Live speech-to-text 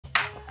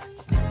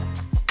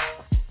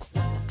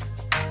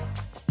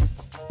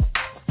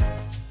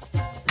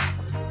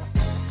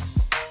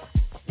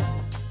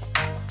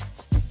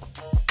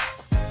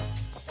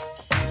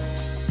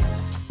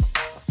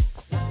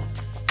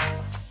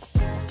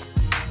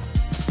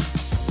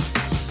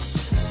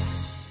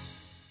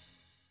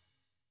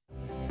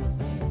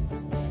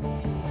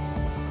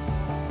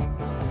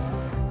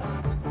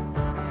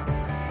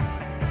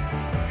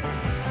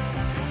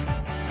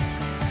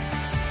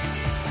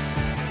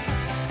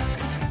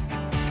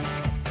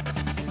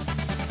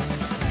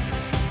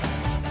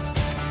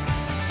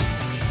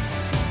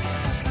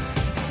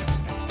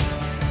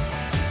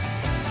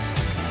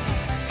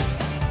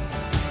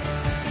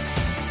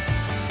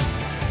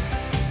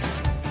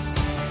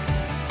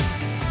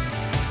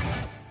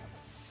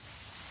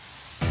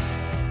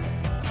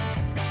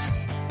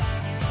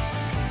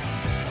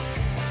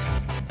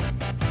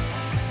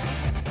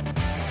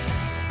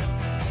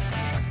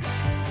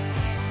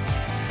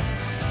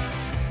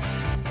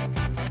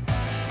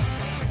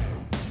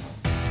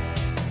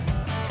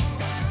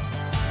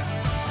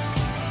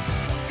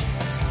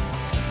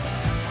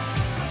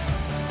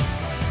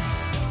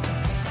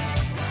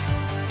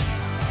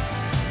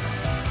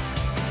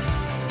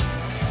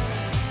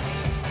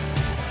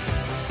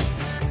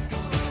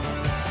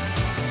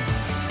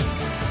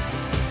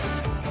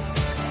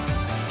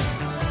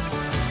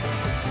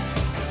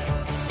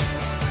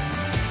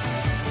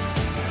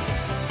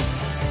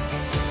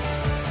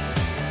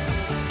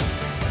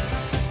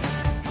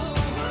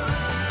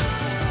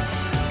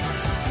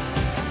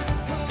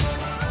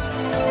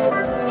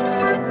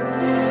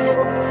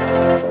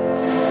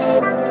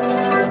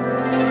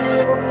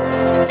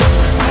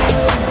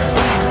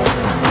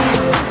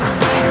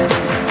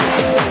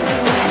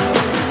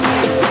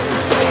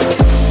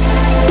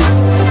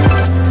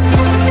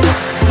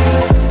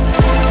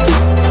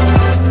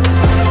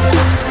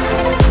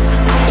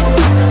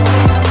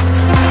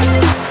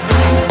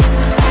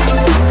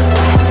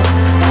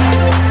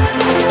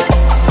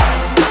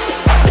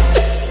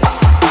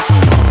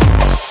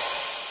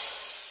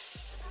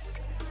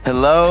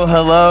Hello,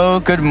 hello,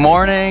 good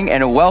morning,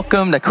 and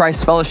welcome to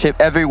Christ Fellowship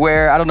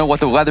everywhere. I don't know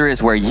what the weather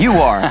is where you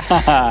are,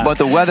 but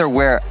the weather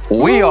where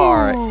we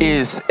are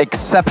is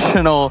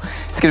exceptional.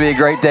 It's gonna be a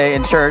great day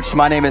in church.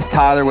 My name is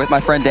Tyler with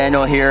my friend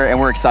Daniel here, and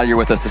we're excited you're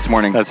with us this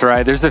morning. That's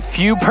right. There's a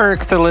few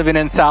perks to living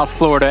in South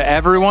Florida.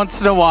 Every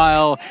once in a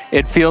while,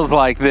 it feels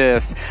like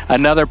this.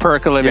 Another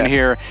perk of living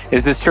here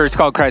is this church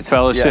called Christ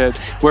Fellowship.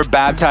 We're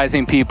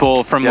baptizing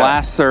people from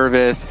last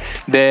service,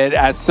 that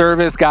as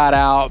service got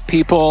out,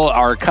 people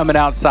are coming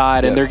outside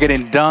and they're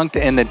getting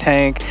dunked in the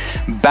tank,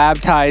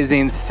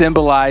 baptizing,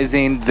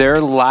 symbolizing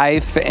their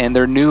life and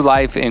their new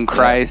life in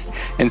Christ.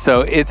 And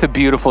so it's a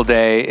beautiful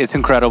day. It's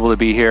incredible to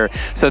be here.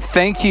 So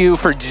thank you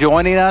for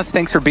joining us.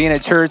 Thanks for being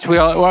at church. We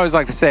always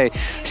like to say,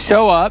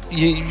 show up.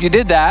 You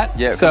did that.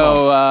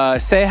 So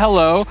say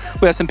hello.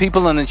 We have some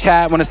people in the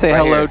chat. I want to say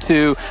hello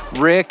to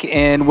Rick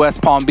in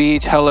West Palm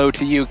Beach. Hello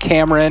to you,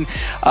 Cameron,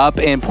 up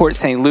in Port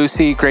St.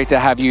 Lucie. Great to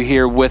have you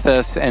here with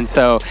us. And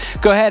so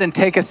go ahead and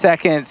take a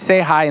second, say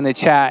hi in the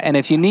chat. And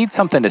if you need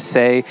something to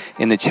say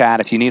in the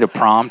chat, if you need a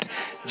prompt,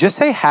 just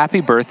say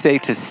happy birthday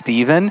to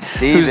Steven,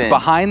 who's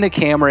behind the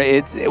camera.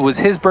 It was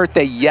his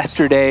birthday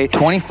yesterday.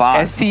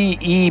 25.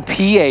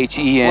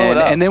 S-T-E-P-H-E-N.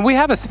 And then we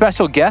have a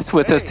special guest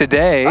with us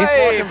today.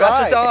 Hey,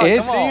 Pastor Todd.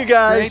 It's you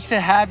guys. great to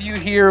have you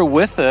here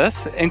with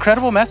us.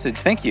 Incredible message.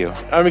 Thank you.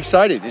 I'm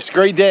excited. It's a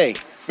great day.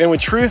 Man, when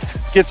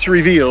truth gets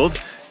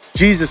revealed,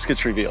 Jesus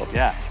gets revealed.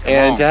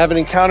 And to have an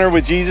encounter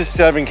with Jesus,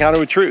 to have an encounter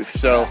with truth.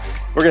 So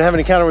we're going to have an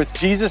encounter with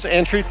Jesus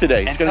and truth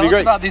today. It's going to be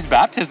great. Tell us about these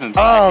baptisms.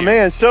 Oh,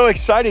 man, so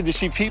excited to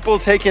see people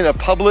taking a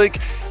public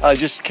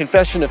just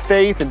confession of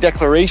faith and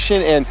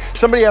declaration. And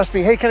somebody asked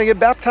me, hey, can I get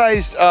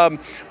baptized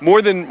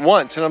more than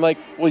once? And I'm like,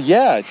 well,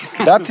 yeah,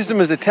 baptism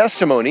is a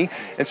testimony.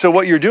 And so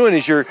what you're doing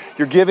is you're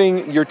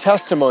giving your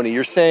testimony.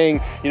 You're saying,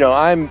 you know,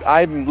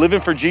 I'm living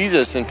for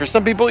Jesus. And for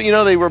some people, you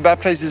know, they were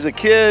baptized as a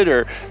kid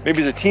or maybe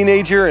as a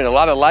teenager and a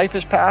lot of life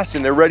has passed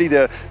and they're ready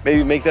to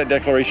maybe make that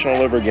declaration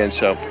all over again.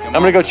 So I'm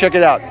going to go check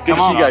it out. Good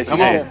to see you guys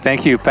today.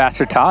 Thank you,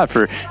 Pastor Todd,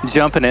 for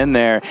jumping in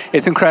there.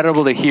 It's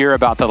incredible to hear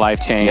about the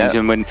life change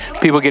and when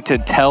people get to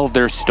tell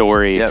their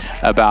story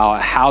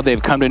about how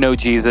they've come to know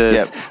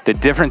Jesus, the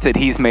difference that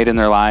he's made in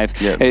their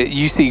life.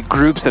 You see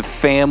groups of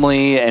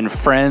family and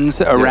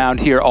friends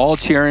around here all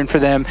cheering for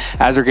them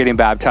as they're getting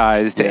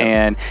baptized.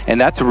 And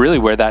that's really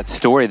where that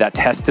story, that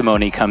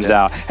testimony comes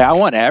out. And I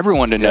want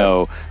everyone to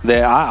know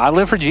that I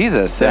live for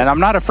Jesus and I'm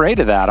not afraid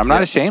of that. I'm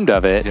not ashamed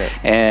of it.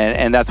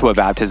 And that's what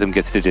baptism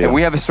gets to do. And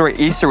we have a story.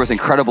 Easter was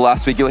incredible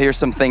last week. You'll hear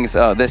some things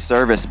this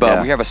service,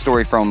 but we have a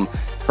story from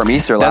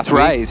Easter last week.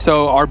 That's right.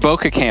 So our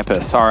Boca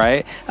campus, all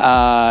right.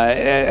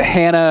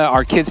 Hannah,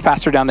 our kids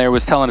pastor down there,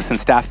 was telling us in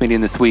staff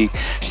meeting this week,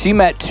 she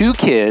met two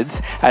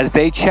kids as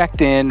they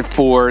checked in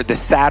for the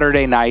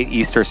Saturday night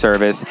Easter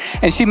service.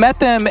 And she met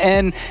them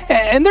and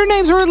their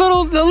names were a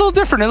little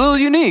different, a little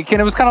unique.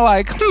 And it was kind of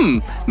like,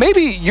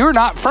 maybe you're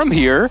not from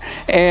here.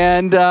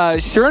 And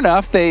sure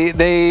enough,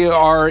 they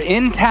are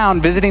in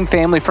town visiting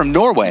family from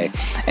Norway.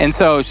 And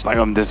so she's like,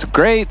 this is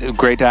great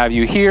to have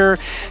you here.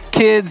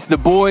 Kids, the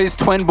boys,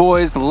 twin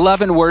boys,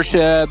 loving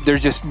worship. They're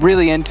just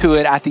really into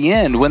it. At the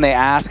end, when they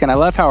ask, and I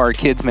love how our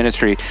kids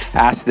ministry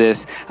asks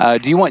this,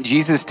 do you want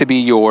Jesus to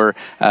be your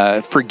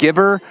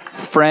forgiver,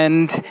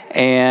 friend,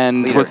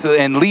 and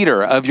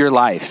leader of your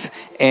life?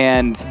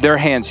 And their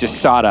hands just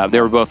shot up. They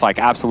were both like,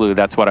 absolutely,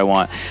 that's what I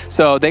want.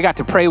 So they got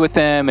to pray with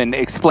them and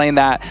explain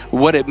that,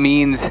 what it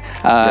means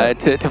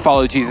to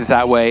follow Jesus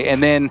that way.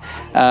 And then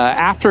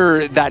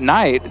after that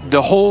night,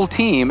 the whole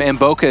team in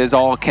Boca is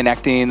all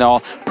connecting,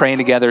 all praying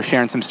together,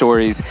 sharing some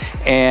stories.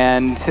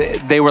 And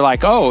they were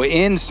like, oh,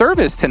 in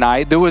service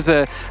tonight, there was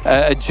a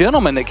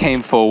gentleman that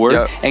came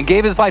forward and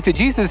gave his life to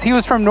Jesus. He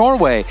was from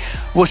Norway.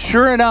 Well,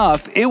 sure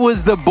enough, it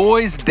was the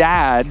boy's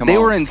dad. They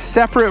were in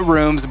separate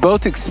rooms,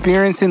 both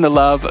experiencing the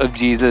love of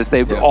Jesus.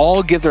 They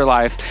all give their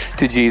life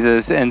to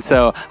Jesus. And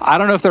so I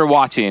don't know if they're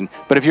watching,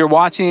 but if you're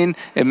watching,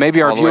 and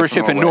maybe our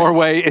viewership in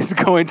Norway is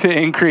going to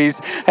increase.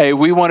 Hey,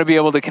 we want to be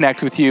able to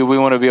connect with you. We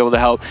want to be able to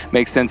help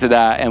make sense of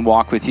that and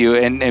walk with you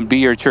and be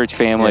your church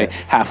family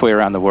halfway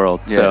around the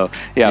world. So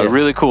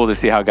really cool to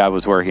see how God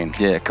was working.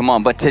 Yeah, come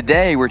on. But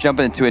today we're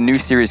jumping into a new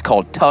series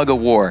called Tug of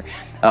War.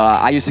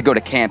 I used to go to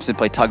camps and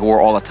play Tug of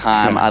War all the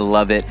time. I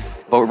love it.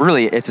 But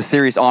really, it's a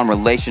series on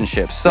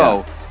relationships.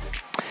 So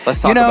let's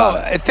talk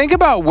about it. Think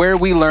about where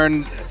we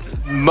learn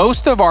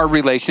most of our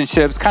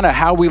relationships, kind of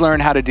how we learn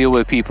how to deal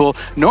with people,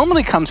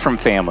 normally comes from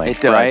family. It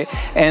does.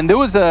 Right? And there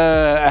was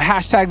a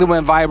hashtag that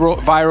went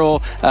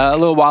viral a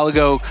little while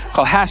ago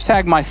called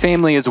hashtag my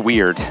family is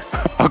weird.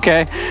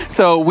 Okay?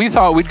 So we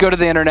thought we'd go to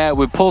the internet,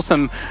 we'd pull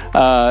some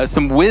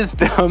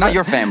wisdom. Not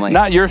your family.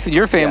 Not your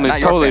family is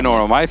totally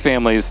normal. My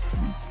family's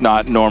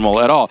not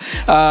normal at all.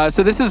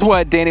 So this is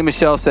what Danny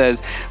Michelle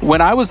says. When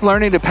I was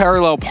learning to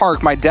parallel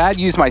park, my dad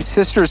used my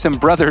sisters and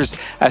brothers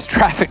as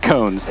traffic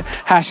cones.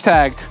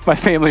 Hashtag my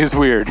family is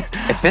weird.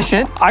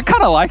 Efficient. I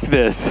kind of like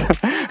this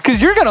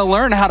because you're going to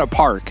learn how to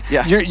park.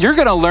 Yeah. You're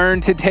going to learn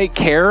to take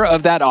care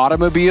of that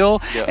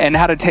automobile and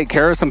how to take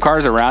care of some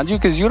cars around you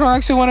because you don't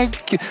actually want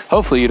to,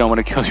 hopefully you don't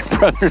want to kill your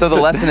brothers. So the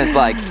lesson is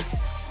like,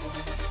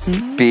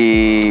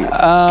 be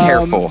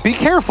careful? Be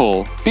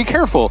careful. Be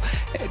careful.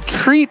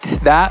 Treat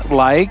that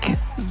like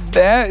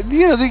that.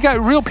 You know, they got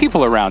real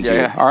people around you.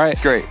 Yeah. All right.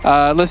 It's great.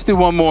 Let's do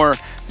one more.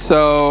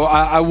 So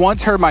I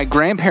once heard my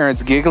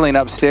grandparents giggling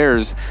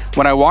upstairs.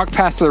 When I walked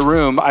past the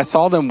room, I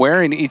saw them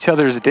wearing each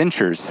other's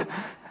dentures.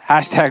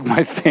 Hashtag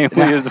my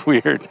family is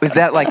weird. Was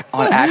that like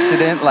on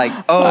accident? Like,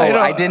 oh,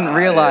 I didn't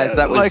realize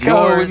that was like,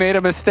 yours. oh, we made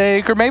a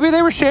mistake. Or maybe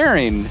they were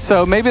sharing.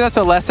 So maybe that's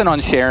a lesson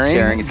on sharing.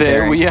 Sharing is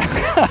caring. Yeah,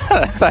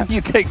 that's how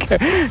you take care.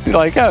 You're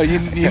like, oh, you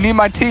need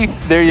my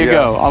teeth? There you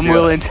go. I'm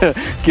willing to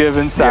give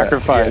and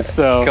sacrifice.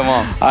 So come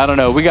on. I don't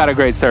know. We got a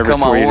great service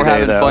Come on, for you we're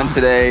today, having fun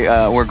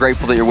today. We're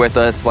grateful that you're with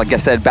us. Like I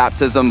said,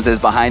 baptisms is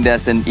behind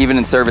us, and even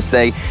in service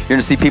today, you're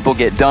going to see people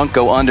get dunked,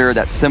 go under.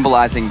 That's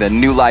symbolizing the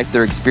new life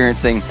they're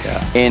experiencing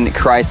in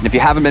Christ. And if you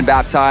haven't been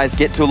baptized,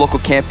 get to a local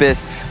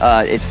campus.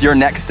 It's your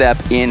next step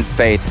in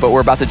faith. But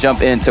we're about to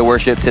jump into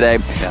worship today.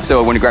 Yeah.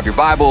 So when you grab your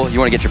Bible, you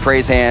want to get your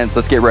praise hands.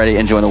 Let's get ready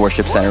and join the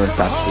worship center with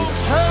Pastor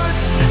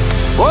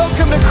Steve.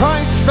 Welcome to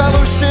Christ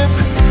Fellowship.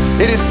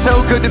 It is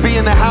so good to be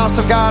in the house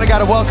of God. I got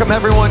to welcome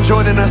everyone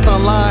joining us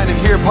online and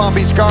here at Palm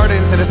Beach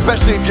Gardens, and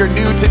especially if you're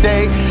new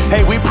today.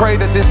 Hey, we pray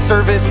that this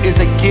service is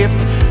a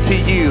gift to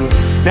you.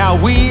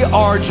 Now, we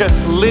are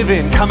just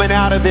coming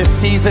out of this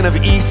season of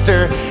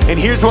Easter, and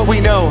here's what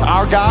we know.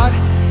 Our God,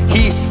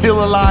 He's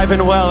still alive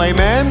and well,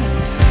 amen?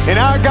 And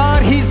our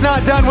God, He's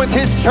not done with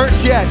His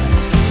church yet.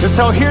 And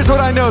so here's what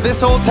I know.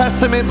 This Old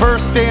Testament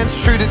verse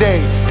stands true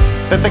today.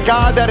 That the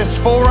God that is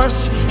for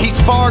us, He's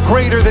far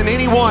greater than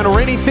anyone or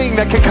anything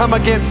that could come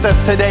against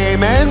us today,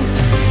 amen?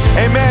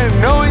 Amen.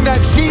 Knowing that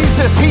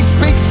Jesus, He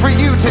speaks for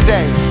you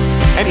today.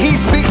 And He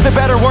speaks a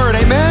better word,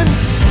 amen?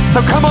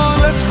 So come on,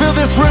 let's fill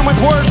this room with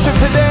worship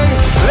today.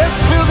 Let's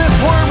fill this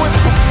room with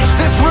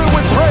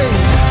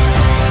praise.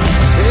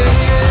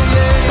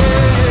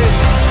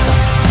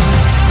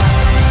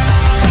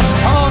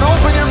 Come on,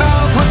 open your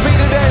mouths with me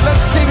today.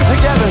 Let's sing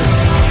together.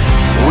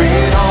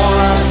 When all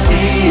I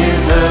see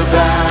is the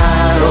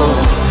battle,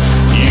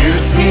 you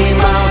see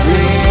my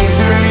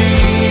victory.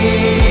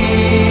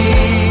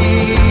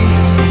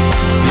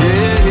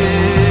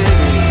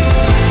 Yes.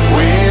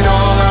 When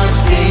all I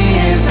see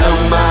is a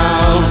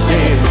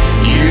mountain,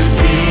 you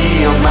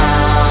see a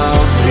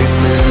mountain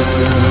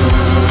move.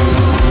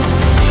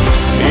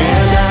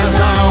 And as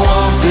I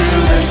walk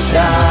through the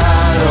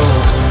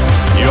shadows,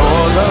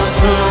 your love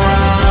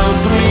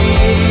surrounds me.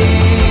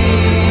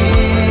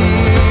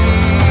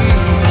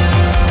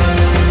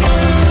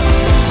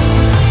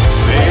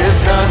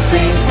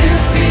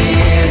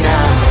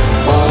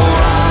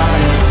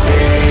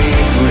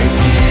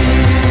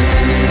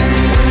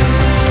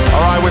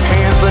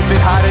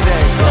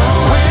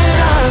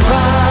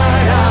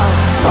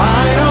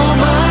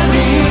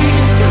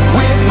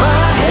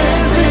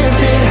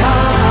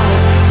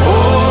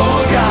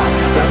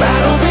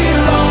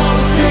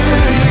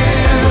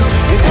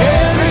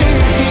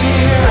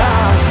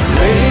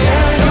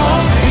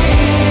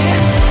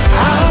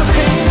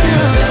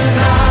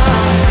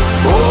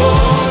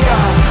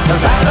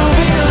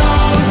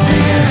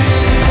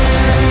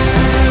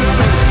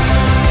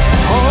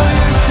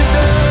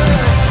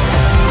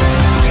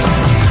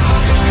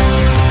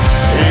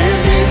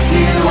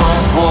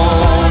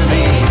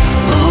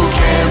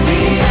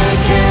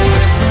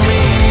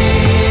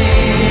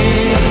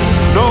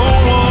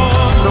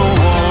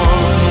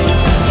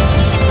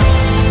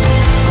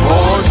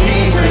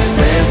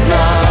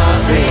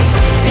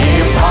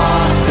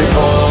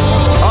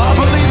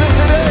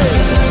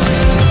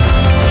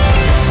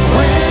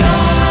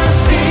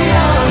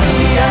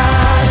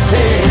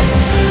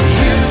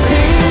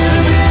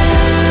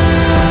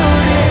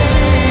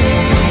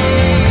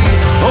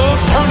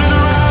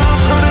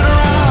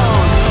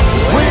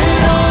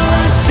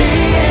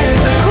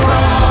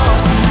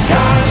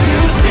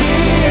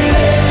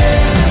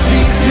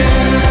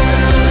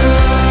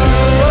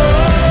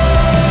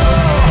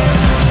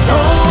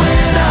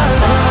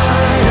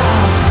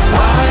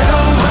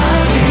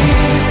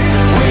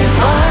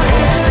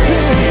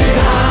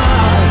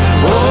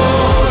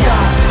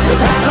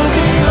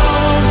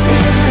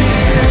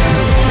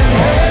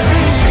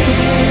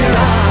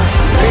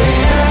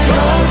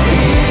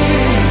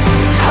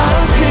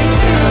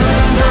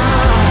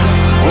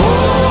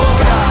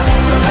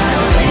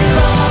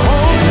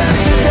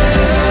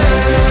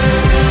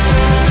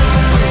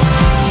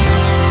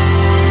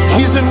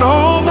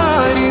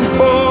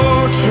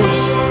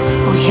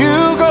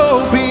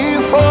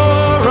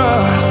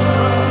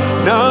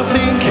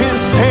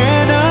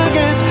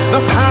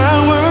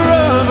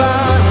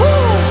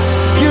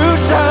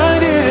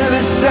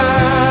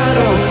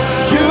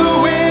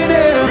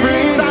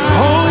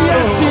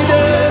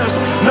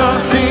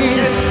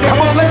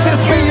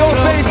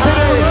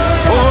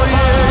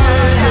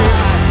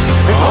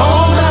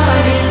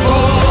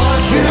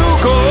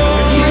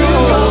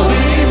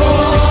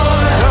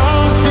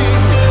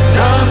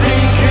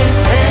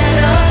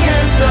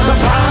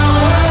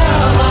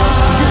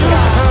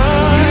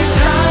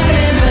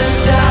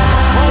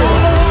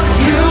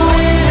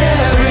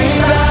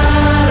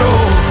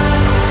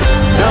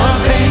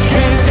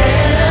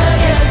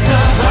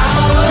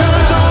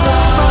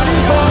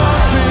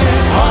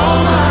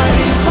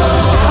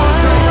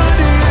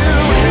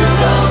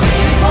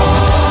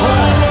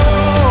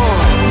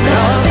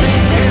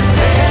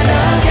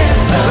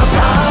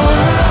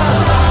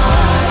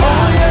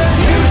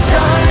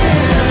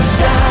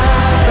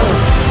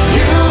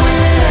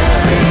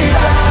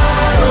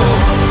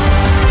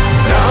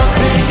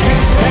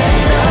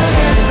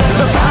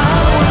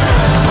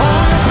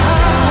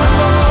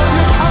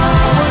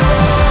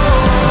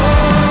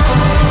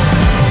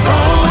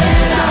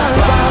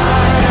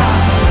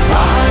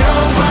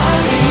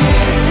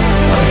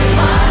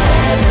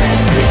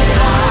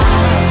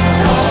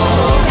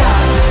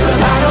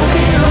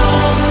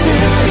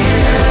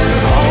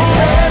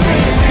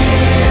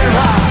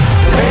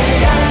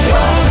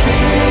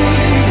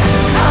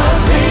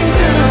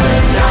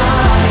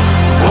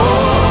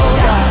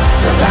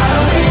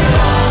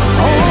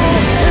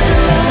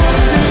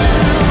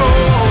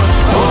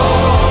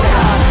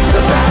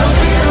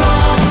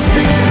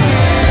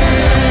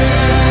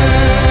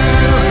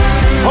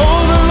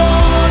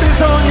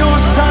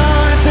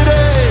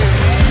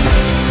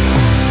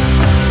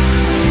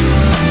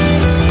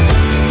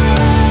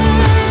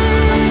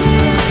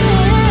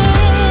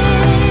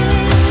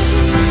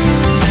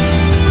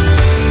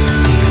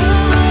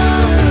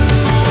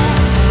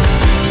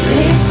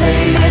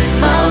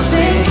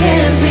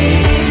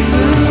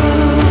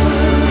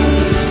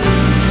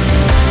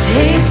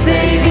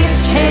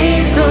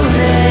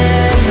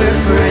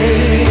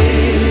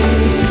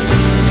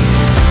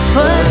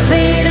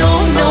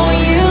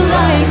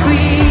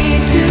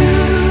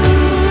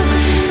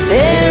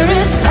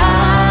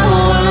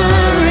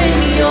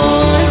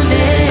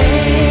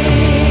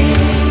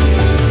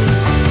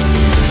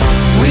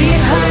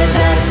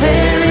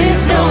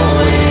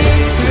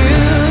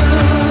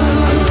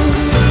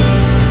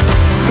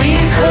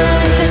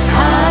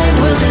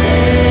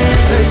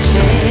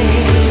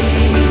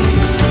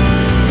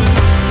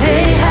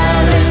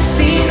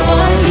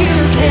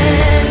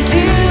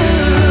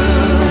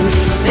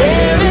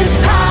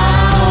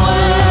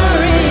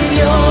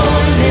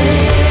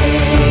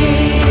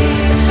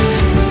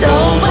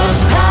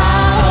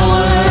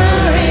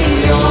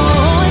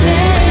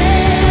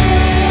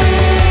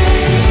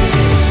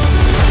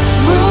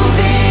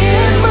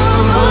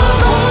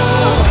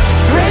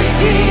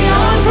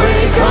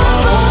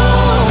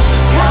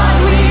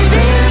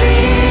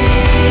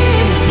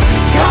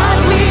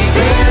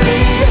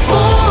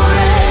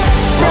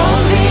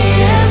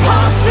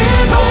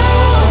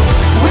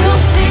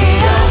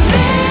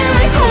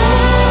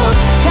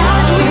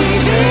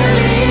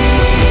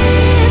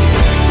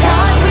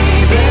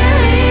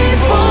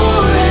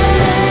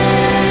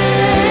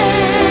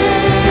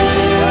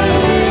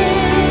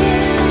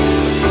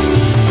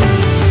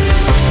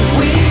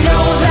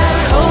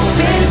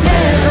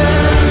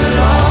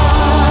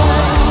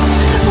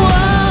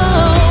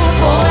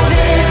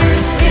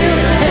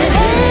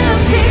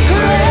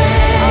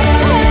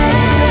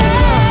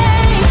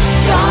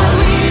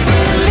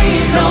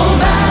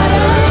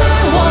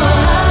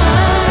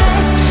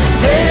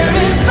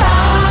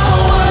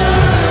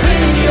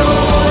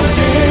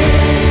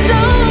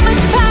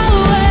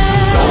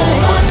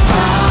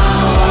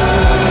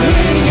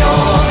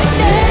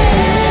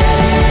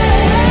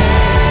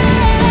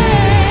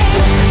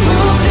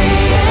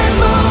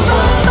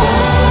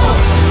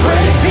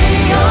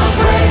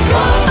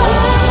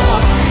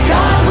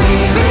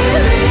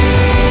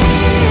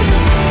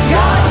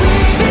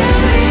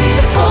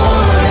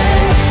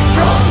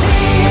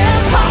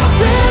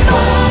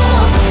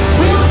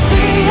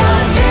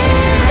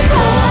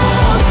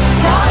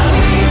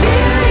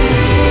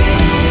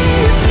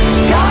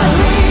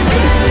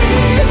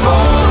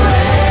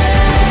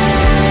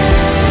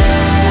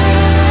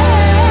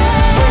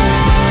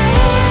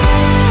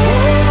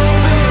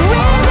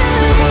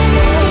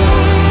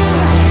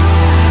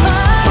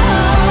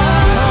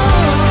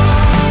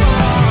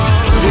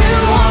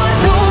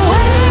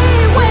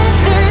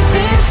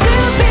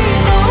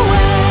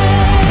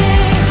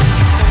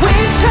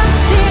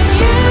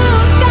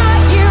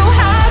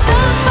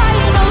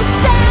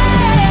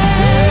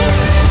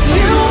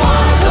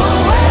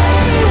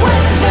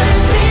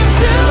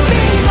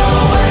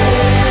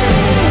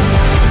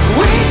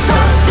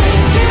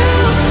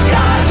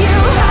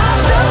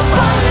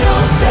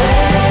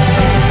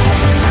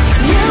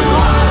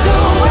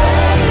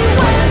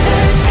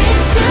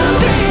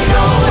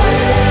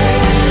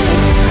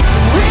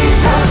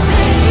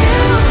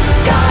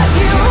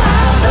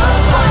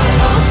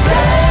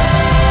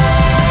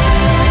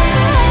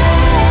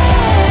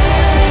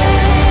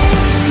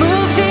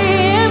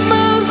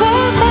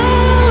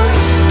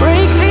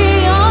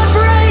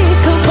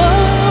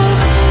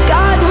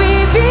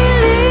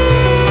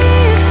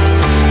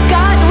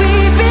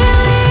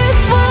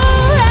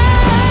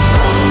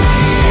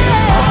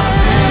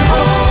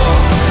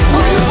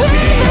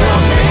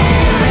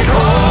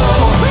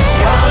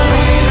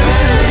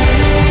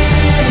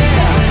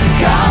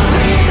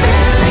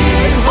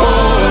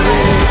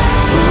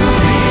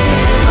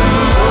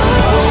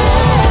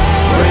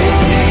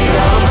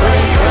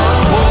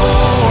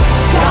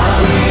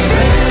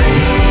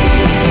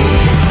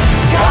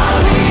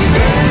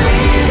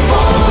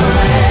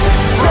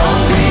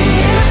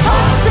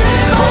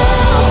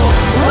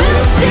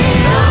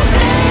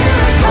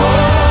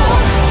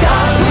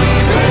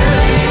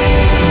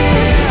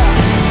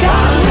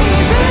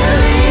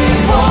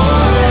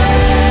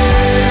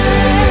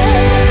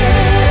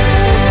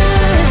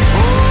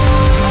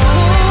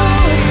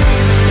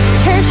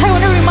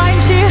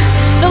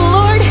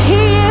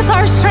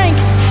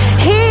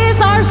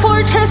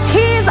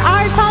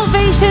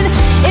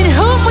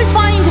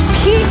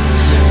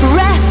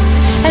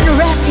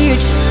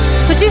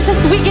 So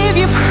Jesus, we give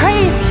you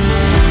praise.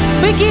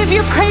 We give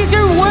you praise.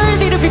 You're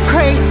worthy to be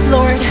praised,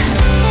 Lord.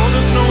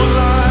 There's no one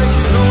like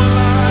you, no one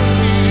like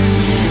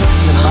you.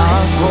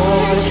 My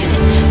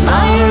fortress,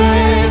 my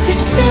refuge,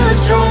 still a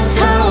strong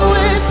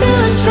tower,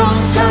 still a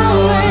strong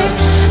tower.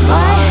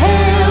 My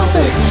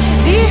helper,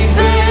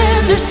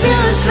 defender, still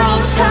a strong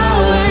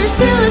tower,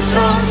 still a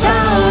strong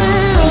tower.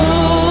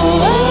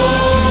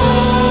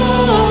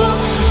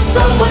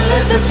 Someone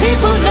let the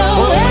people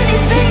know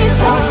anything is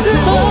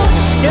possible.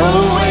 No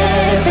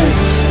weapon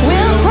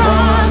will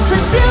prosper.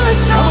 Still a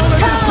strong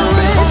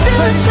tower,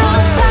 still a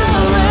strong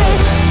tower.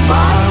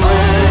 My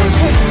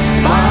fortress,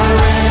 my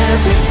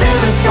refuge, still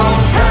a strong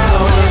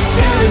tower,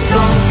 still a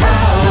strong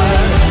tower.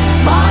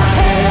 My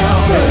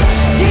helper,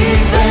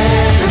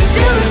 defender,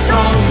 still a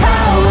strong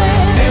tower,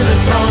 still a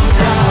strong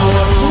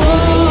tower.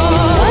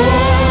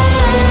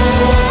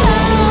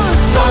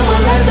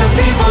 Someone let the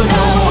people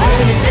know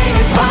anything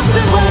is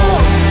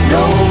possible.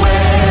 No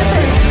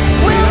weapon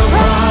will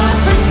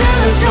prosper.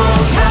 Still a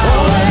strong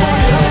tower.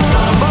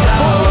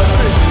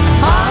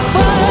 My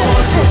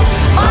fortress,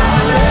 my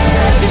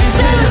refuge,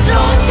 still a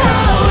strong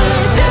tower,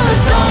 still a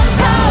strong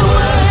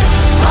tower.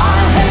 My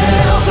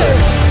helper,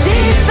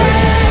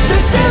 defender,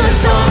 still a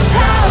strong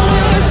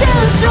tower, still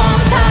a strong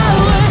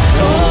tower.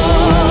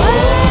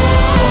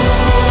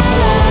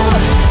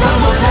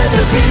 Someone let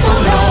the people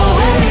know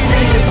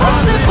anything is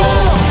possible.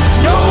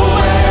 No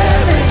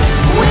weapon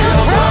will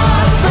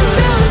prosper.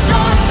 Still a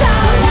strong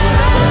tower.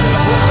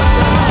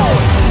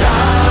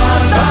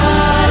 Not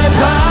by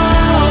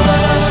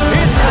power,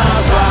 it's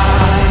not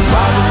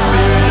by the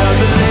Spirit of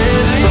the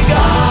living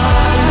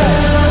God.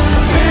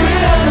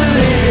 Spirit of the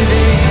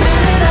living,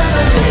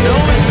 no,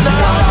 it's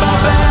not my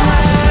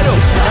battle,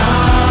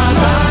 not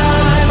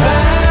my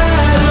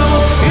battle,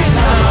 it's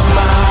not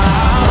my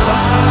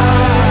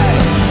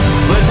fight,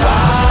 but by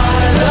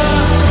the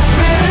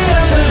Spirit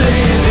of the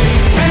living,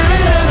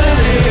 Spirit of the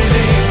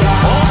living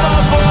God.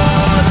 Oh,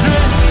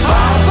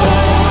 my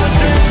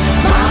fortress,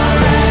 my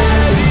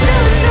refuge.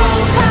 Still a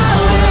strong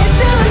tower,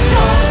 still a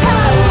strong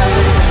tower.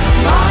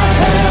 My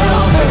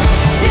helper,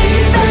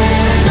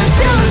 defender,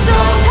 still a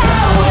strong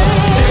tower,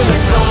 still a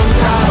strong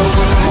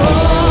tower.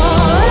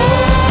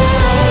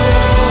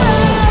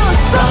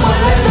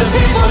 Someone let the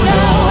people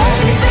know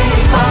anything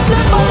is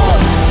possible.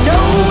 No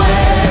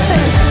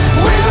weapon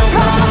will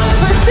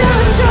prosper. Still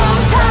a strong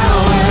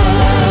tower.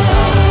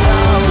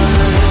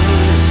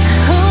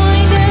 Oh,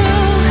 I know,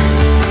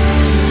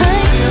 I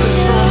know.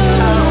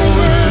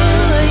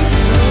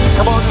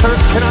 Come on,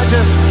 church, can I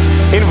just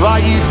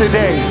invite you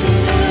today?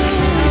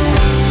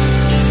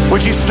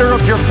 Would you stir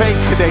up your faith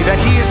today that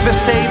he is the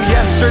same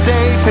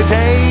yesterday,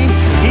 today,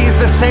 he is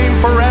the same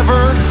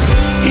forever.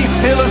 He's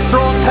still a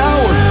strong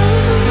tower.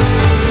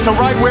 So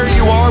right where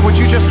you are, would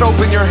you just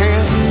open your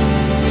hands?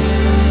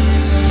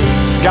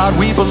 God,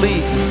 we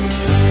believe.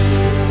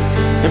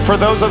 And for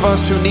those of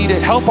us who need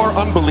it, help our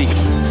unbelief.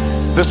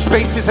 The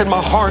spaces in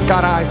my heart,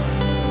 God,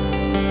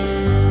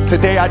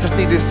 today I just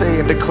need to say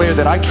and declare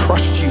that I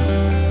trust you.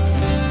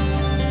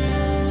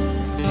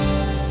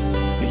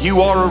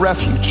 You are a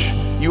refuge.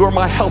 You are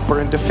my helper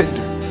and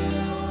defender.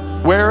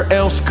 Where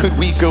else could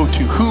we go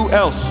to? Who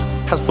else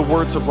has the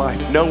words of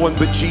life? No one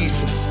but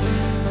Jesus.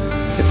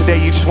 And today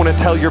you just want to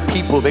tell your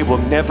people they will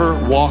never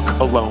walk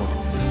alone.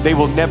 They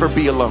will never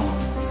be alone.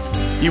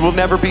 You will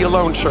never be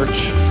alone,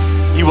 church.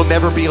 You will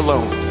never be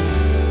alone.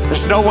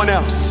 There's no one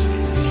else.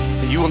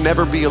 You will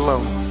never be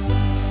alone.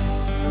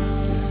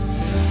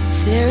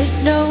 There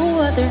is no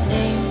other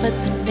name but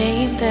the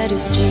name that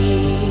is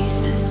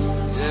Jesus.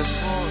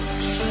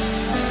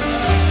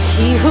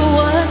 He who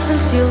was and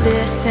still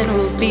is and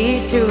will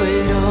be through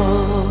it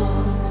all.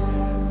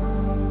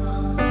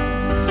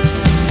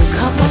 So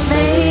come on,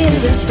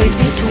 make the space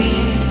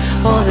between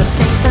all the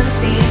things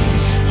unseen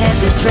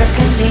and this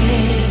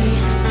reckoning.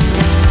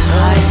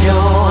 I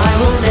know I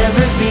will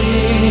never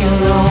be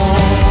alone.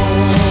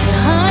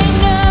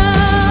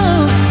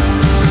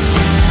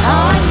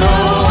 I know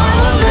I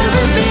will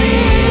never be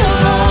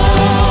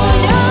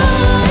alone.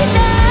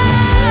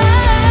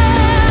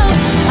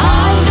 I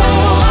know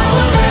I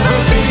will never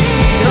be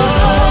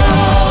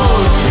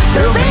alone.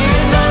 There'll be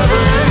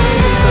another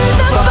in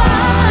the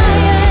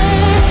fire,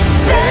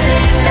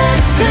 standing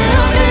next to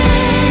me.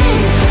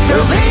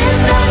 There'll be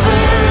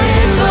another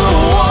in the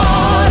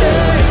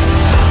waters,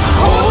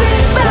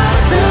 holding back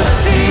the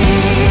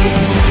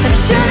seas. And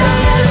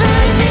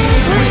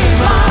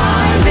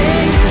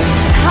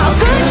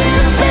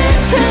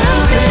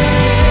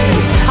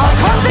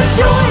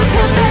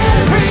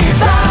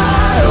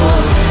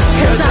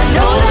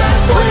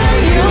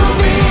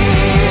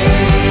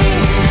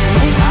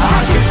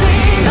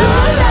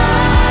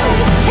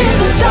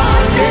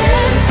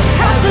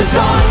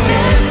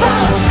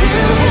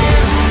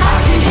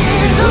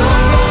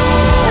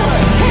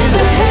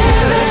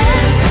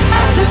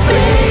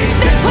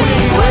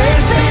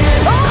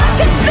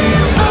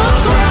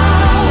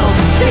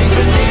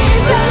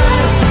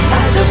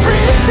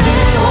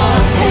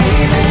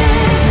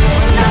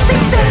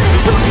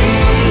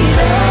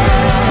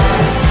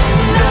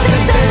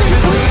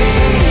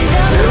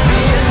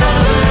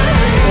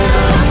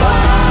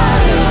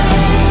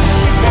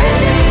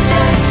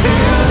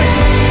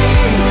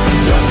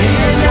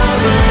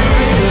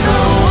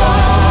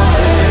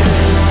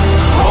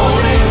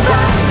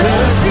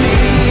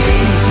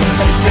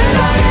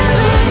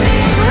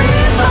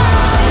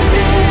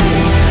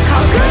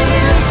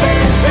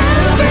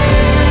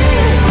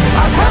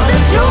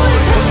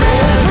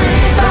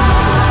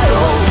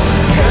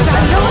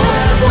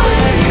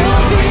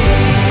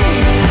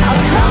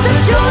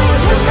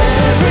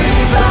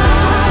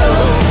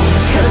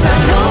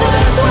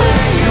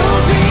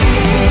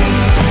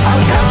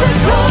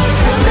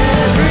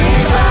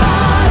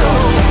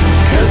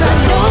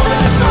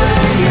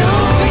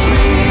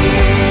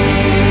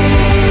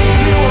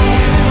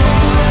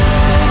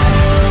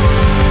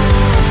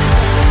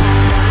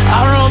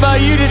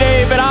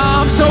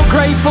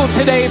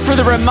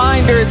the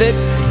reminder that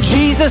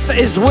Jesus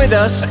is with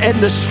us in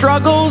the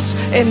struggles,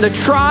 in the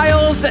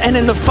trials, and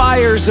in the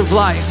fires of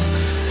life.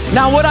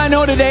 Now, what I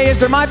know today is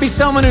there might be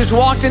someone who's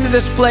walked into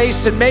this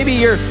place and maybe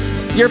your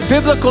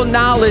biblical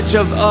knowledge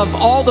of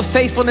all the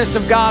faithfulness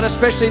of God,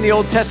 especially in the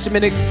Old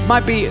Testament, it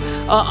might be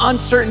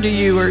uncertain to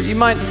you, or you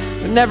might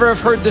never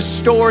have heard the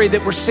story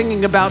that we're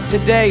singing about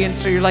today. And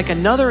so you're like,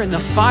 another in the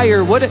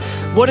fire, what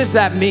does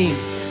that mean?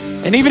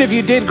 And even if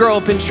you did grow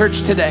up in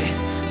church today,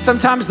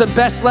 sometimes the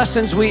best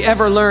lessons we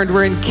ever learned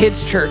were in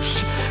kids'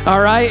 church, all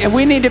right? And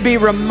we need to be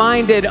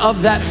reminded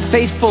of that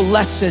faithful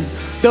lesson.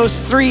 Those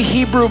 3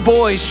 Hebrew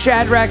boys,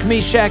 Shadrach,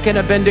 Meshach, and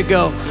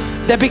Abednego,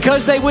 that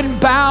because they wouldn't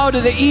bow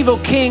to the evil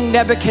king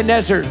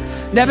Nebuchadnezzar,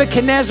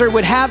 Nebuchadnezzar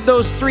would have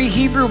those 3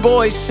 Hebrew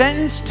boys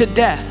sentenced to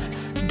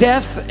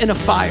death in a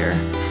fire.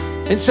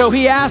 And so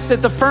he asked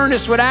that the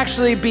furnace would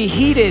actually be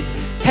heated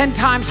 10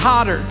 times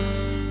hotter.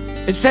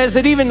 It says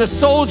that even the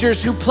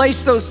soldiers who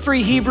placed those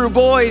 3 Hebrew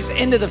boys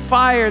into the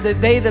fire, that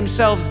they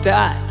themselves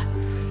died.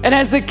 And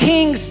as the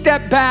king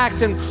stepped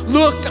back and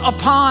looked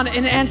upon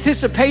in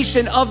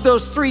anticipation of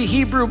those 3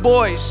 Hebrew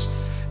boys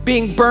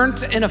being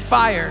burnt in a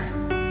fire,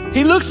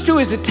 he looks to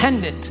his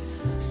attendant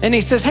and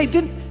he says, hey,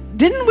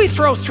 didn't we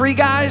throw 3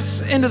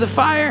 guys into the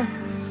fire?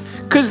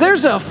 Because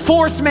there's a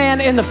 4th man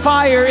in the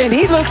fire and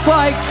he looks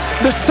like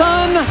the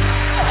Son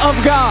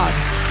of God.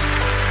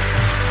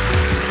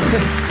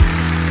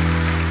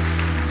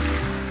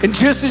 And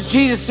just as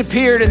Jesus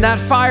appeared in that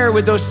fire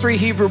with those 3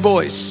 Hebrew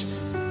boys,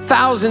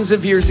 thousands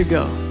of years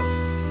ago,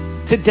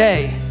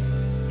 today,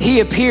 he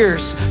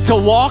appears to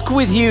walk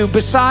with you,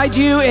 beside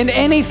you in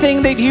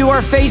anything that you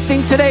are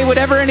facing today,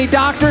 whatever any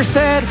doctor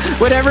said,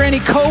 whatever any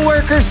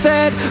coworker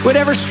said,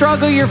 whatever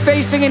struggle you're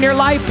facing in your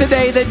life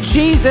today, that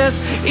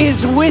Jesus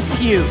is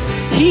with you.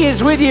 He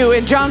is with you.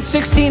 In John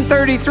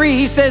 16:33,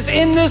 he says,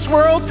 in this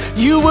world,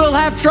 you will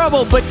have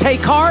trouble, but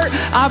take heart,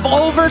 I've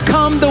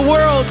overcome the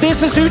world.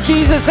 This is who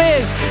Jesus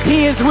is.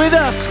 He is with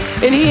us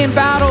and he in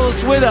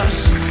battles with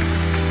us.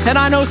 And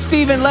I know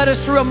Stephen led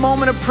us through a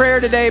moment of prayer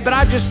today, but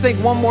I just think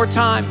one more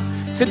time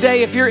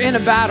today, if you're in a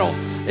battle,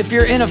 if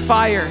you're in a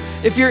fire,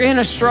 if you're in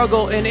a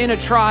struggle and in a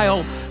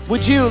trial,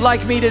 would you,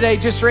 like me today,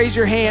 just raise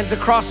your hands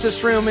across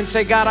this room and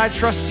say, God, I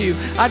trust you.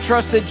 I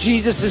trust that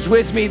Jesus is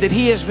with me, that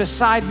he is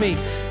beside me.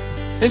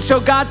 And so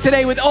God,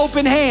 today with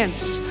open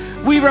hands,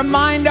 we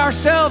remind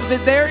ourselves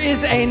that there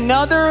is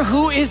another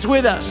who is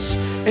with us,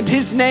 and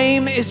his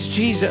name is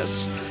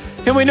Jesus.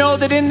 And we know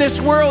that in this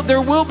world,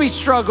 there will be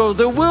struggle,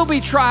 there will be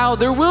trial,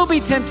 there will be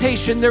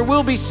temptation, there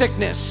will be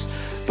sickness.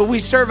 But we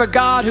serve a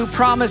God who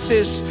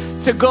promises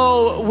to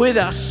go with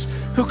us,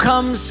 who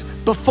comes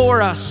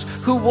before us,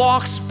 who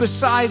walks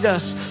beside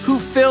us, who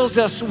fills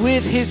us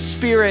with his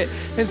Spirit.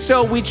 And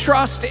so we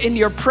trust in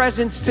your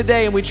presence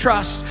today, and we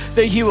trust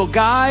that you will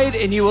guide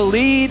and you will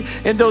lead.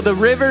 And though the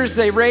rivers,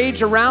 they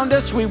rage around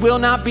us, we will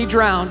not be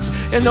drowned.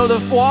 And though the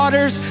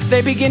waters,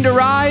 they begin to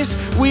rise,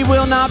 we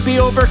will not be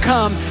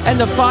overcome. And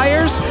the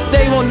fires,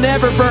 they will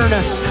never burn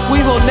us.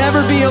 We will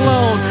never be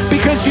alone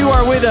because you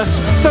are with us.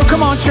 So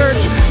come on, church,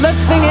 let's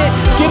sing it.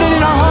 Get it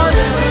in our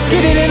hearts,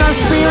 get it in our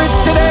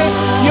spirits today.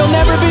 You'll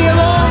never be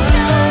alone.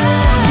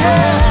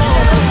 Yeah.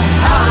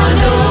 I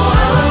know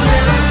I will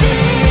never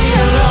be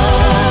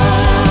alone.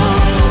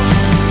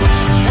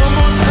 One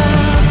more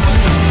time.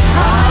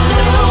 I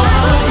know I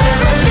will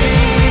never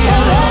be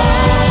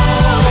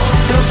alone.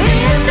 There'll be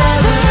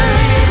another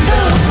in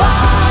the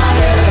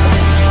fire,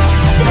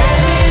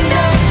 standing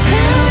next to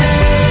me.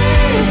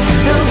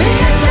 There'll be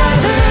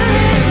another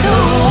in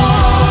the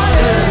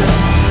water,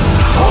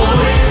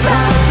 holding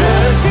back the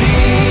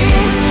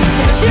seas.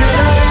 And should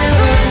I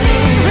ever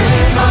need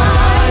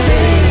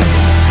reminding,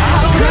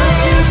 how good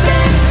you've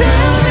been to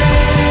me,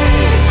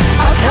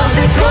 I'll count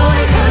the joy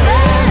of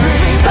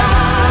every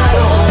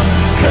battle,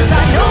 'cause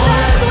I know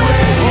that's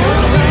where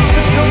you'll be.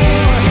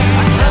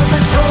 I count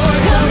the joy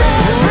of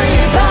every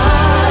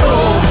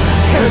battle,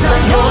 'cause I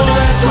know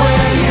that's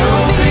where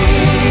you'll be.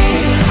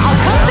 I'll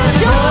count the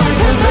joy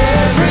of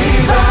every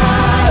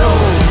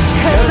battle,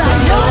 'cause I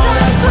know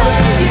that's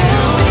where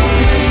you'll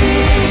be.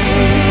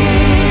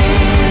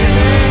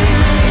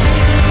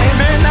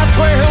 Amen, that's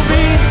where he'll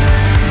be.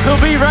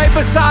 He'll be right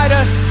beside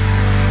us.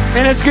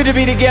 And it's good to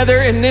be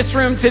together in this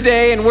room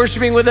today and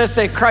worshiping with us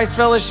at Christ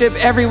Fellowship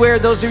everywhere.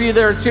 Those of you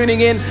that are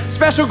tuning in,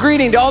 special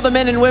greeting to all the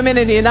men and women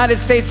in the United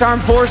States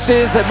Armed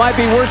Forces that might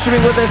be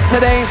worshiping with us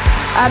today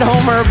at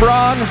home or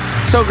abroad.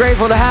 So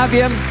grateful to have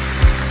you.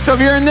 So if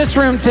you're in this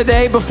room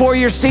today, before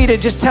you're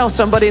seated, just tell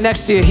somebody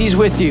next to you, he's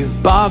with you.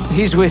 Bob,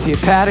 he's with you.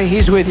 Patty,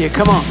 he's with you.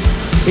 Come on.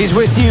 He's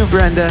with you,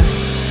 Brenda.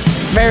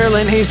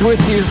 Marilyn, he's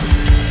with you.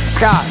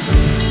 Scott,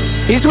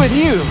 he's with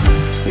you.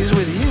 He's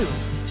with you.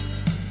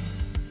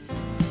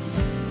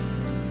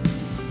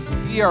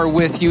 We are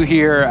with you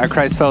here at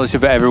Christ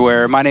Fellowship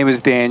Everywhere. My name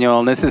is Daniel,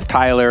 and this is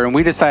Tyler, and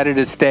we decided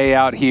to stay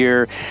out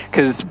here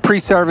because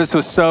pre-service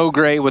was so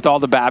great with all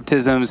the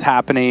baptisms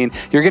happening.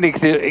 You're going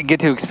to get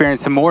to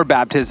experience some more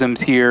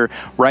baptisms here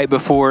right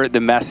before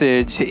the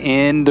message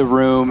in the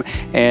room,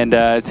 and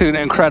it's an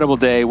incredible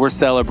day. We're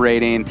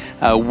celebrating.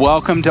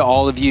 Welcome to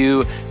all of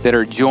you that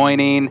are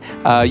joining.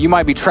 You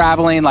might be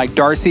traveling like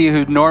Darcy,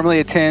 who normally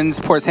attends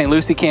Port St.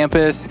 Lucie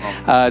campus.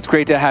 It's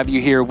great to have you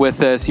here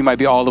with us. You might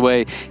be all the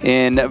way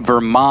in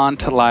Vermont,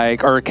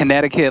 or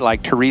Connecticut,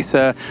 like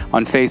Teresa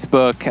on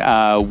Facebook.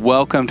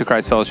 Welcome to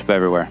Christ Fellowship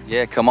Everywhere.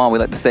 Yeah, come on. We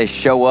like to say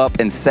show up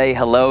and say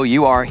hello.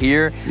 You are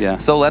here. Yeah.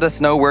 So let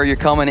us know where you're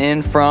coming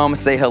in from.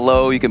 Say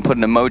hello. You can put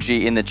an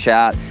emoji in the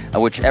chat,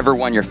 whichever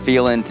one you're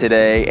feeling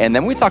today. And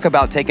then we talk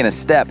about taking a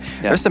step.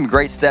 Yeah. There's some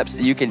great steps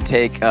that you can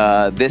take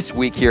this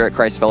week here at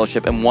Christ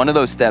Fellowship. And one of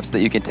those steps that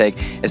you can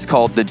take is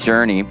called The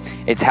Journey.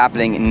 It's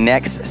happening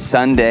next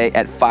Sunday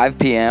at 5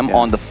 p.m.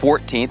 on the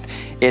 14th.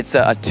 It's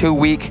a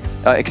 2-week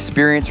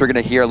experience. We're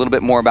going to hear a little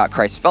bit more about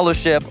Christ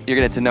Fellowship. You're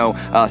going to get to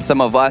know some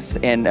of us,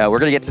 and we're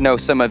going to get to know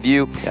some of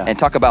you and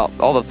talk about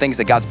all the things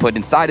that God's put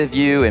inside of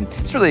you. And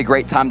it's really a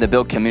great time to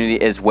build community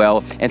as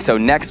well. And so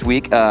next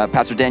week,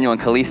 Pastor Daniel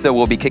and Kalisa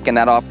will be kicking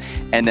that off.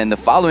 And then the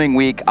following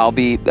week, I'll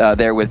be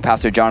there with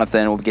Pastor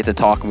Jonathan. We'll get to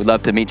talk, and we'd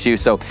love to meet you.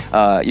 So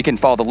you can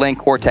follow the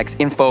link or text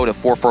info to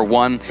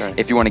 441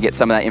 if you want to get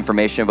some of that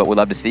information, but we'd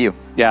love to see you.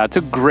 Yeah, it's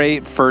a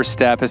great first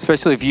step,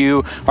 especially if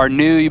you are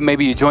new.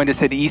 Maybe you joined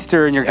us at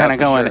Easter and you're kind of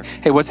going,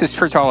 hey, what's this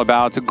church all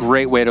about? It's a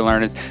great way to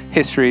learn its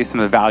history, some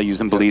of the values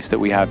and beliefs that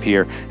we have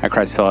here at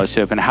Christ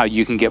Fellowship, and how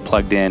you can get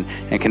plugged in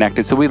and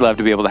connected. So we'd love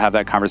to be able to have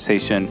that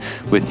conversation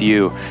with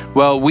you.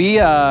 Well, we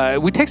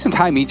take some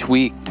time each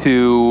week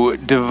to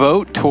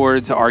devote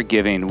towards our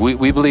giving.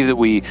 We believe that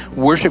we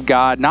worship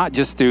God, not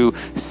just through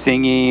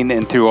singing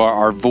and through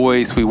our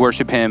voice. We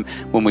worship Him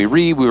when we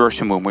read, we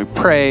worship Him when we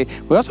pray.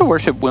 We also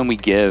worship when we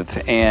give.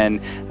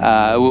 And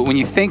when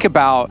you think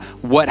about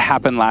what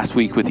happened last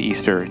week with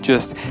Easter,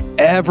 just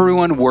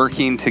everyone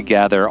working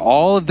together,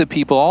 all of the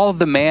people, all of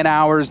the man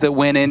hours that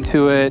went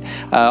into it,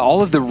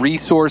 all of the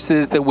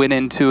resources that went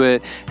into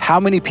it, how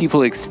many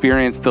people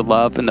experienced the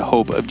love and the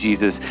hope of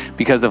Jesus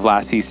because of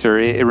last Easter.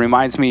 It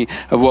reminds me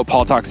of what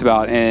Paul talks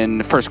about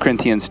in 1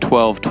 Corinthians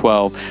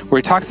 12:12, where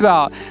he talks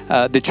about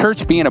the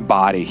church being a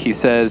body. He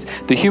says,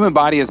 the human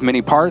body has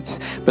many parts,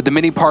 but the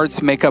many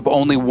parts make up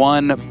only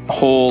one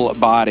whole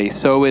body.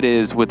 So it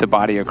is with the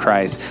body of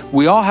Christ.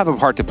 We all have a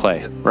part to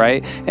play,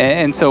 right?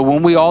 And so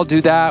when we all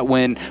do that,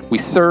 when we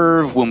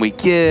serve, when we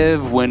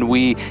give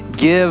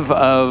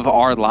of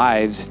our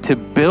lives to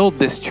build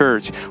this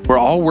church, we're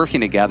all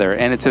working together.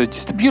 And it's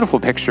just a beautiful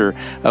picture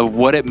of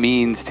what it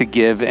means to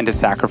give and to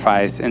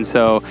sacrifice. And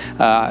so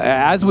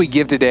as we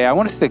give today, I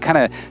want us to kind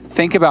of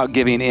think about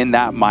giving in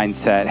that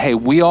mindset. Hey,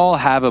 we all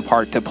have a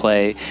part to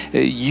play.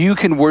 You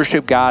can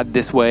worship God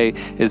this way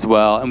as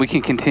well. And we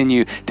can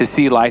continue to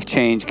see life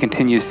change,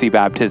 continue to see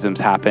baptisms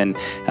happen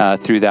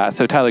through that.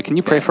 So Tyler, can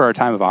you pray for our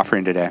time of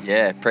offering today?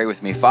 Yeah, pray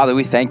with me. Father,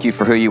 we thank you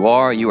for who you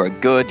are. You are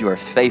good. You are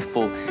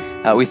faithful.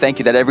 We thank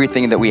you that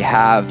everything that we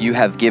have, you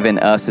have given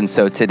us. And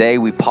so today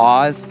we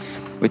pause.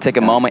 We take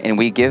a moment and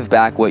we give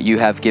back what you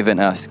have given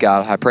us,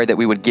 God. I pray that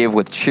we would give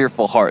with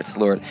cheerful hearts,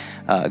 Lord.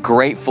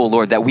 Grateful,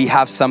 Lord, that we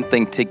have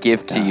something to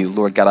give to you,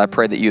 Lord God. I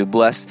pray that you would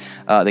bless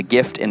the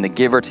gift and the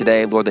giver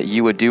today, Lord, that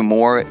you would do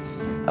more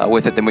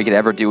with it than we could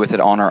ever do with it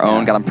on our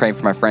own. God, I'm praying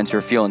for my friends who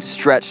are feeling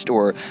stretched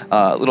or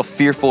a little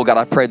fearful. God,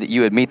 I pray that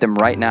you would meet them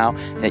right now,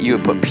 that you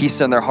would put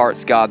peace in their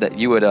hearts, God, that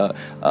you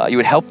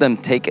would help them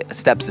take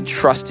steps and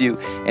trust you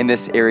in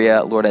this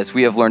area, Lord, as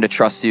we have learned to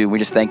trust you. We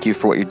just thank you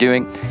for what you're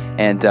doing,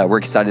 and we're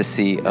excited to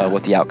see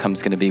what the outcome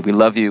is going to be. We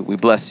love you. We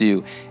bless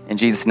you. In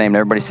Jesus' name, and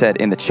everybody said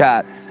in the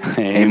chat,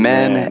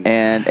 amen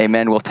and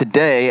amen. Well,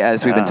 today,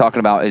 as we've been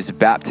talking about, is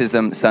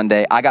Baptism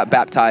Sunday. I got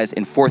baptized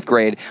in 4th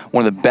grade,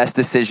 one of the best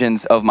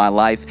decisions of my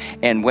life.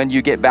 And when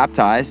you get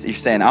baptized, you're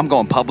saying, I'm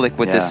going public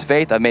with this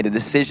faith. I've made a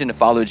decision to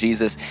follow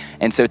Jesus.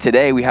 And so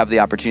today we have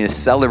the opportunity to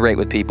celebrate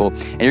with people.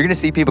 And you're going to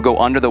see people go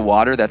under the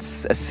water.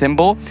 That's a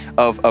symbol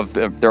of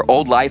their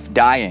old life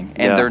dying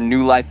and their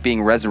new life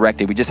being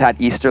resurrected. We just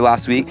had Easter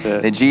last week.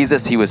 That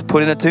Jesus, he was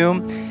put in a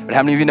tomb. But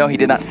how many of you know he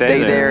did not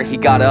stay there? He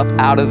got up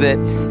out of it,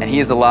 and he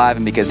is alive,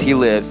 and because he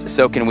lives,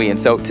 so can we. And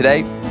so today,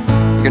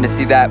 you're gonna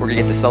see that. We're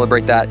gonna get to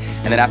celebrate that.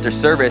 And then after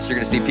service, you're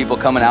gonna see people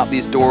coming out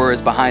these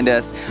doors behind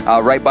us,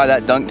 right by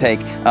that dunk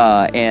tank.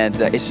 And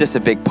it's just a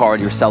big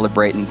party. We're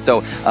celebrating.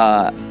 So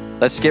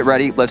let's get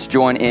ready. Let's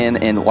join in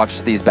and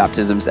watch these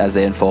baptisms as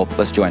they unfold.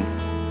 Let's join.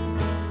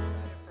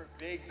 For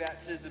Big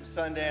Baptism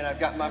Sunday, and I've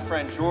got my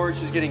friend George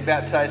who's getting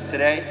baptized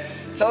today.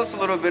 Tell us a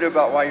little bit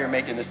about why you're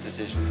making this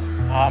decision.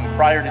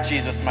 Prior to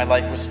Jesus, my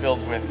life was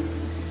filled with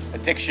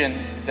addiction,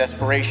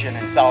 desperation,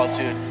 and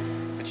solitude.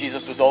 But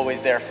Jesus was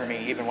always there for me,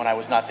 even when I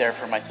was not there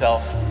for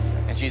myself.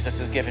 And Jesus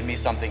has given me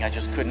something I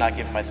just could not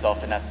give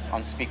myself, and that's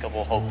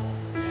unspeakable hope.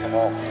 Come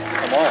on.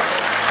 Come on.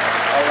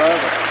 I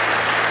love it.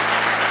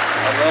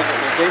 I love it.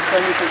 Well, based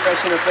on your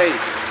confession of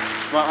faith,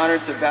 it's my honor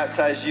to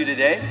baptize you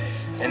today.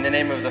 In the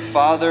name of the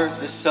Father,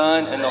 the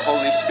Son, and the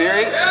Holy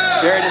Spirit,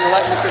 buried in the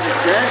likeness of his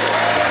death.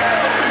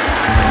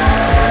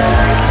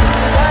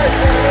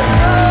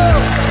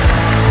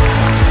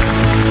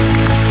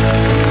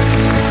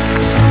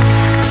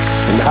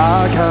 And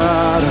I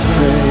got a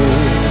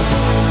friend,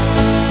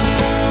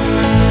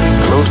 he's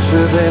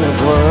closer than a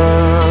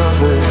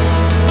brother,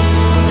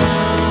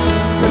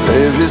 and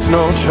there is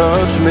no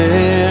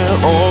judgment,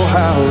 oh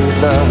how he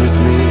loves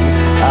me.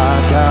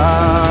 I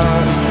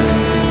got a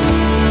friend,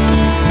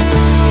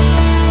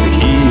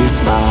 he is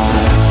my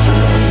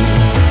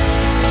strength,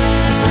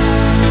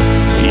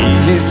 he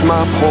is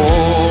my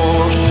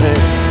portion.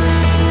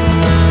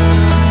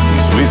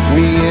 He's with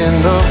me in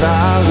the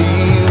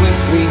valley,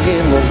 with me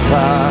in the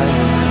fire,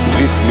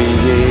 with me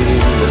in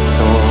the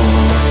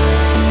storm.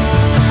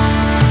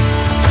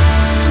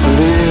 So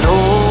let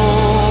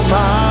all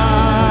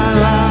my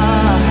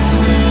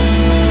life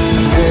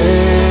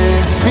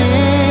testify,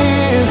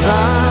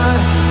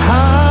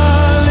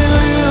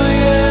 hallelujah.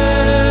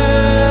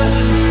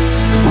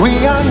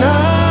 We are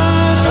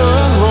not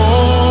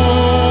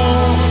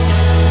alone.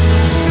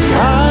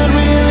 God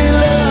really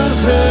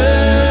loves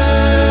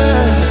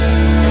us.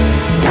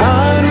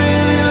 God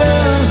really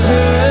loves us.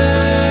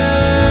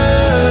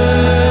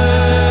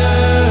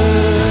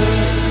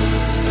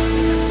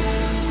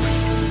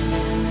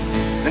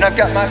 And I've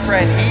got my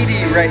friend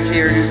Edie right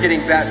here who's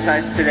getting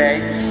baptized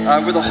today.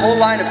 We're the whole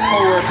line of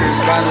coworkers,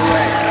 by the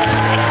way.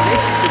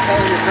 Thank you for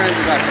telling your friends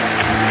about that.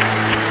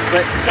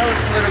 But tell us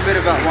a little bit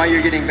about why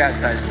you're getting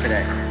baptized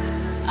today.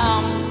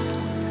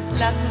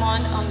 Last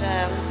month, on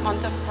the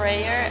month of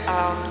prayer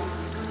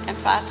and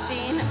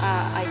fasting,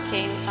 I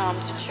came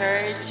to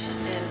church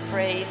and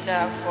prayed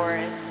for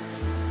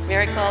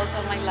miracles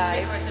of my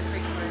life.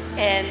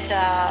 And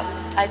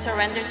I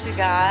surrendered to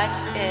God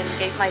and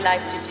gave my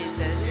life to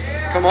Jesus.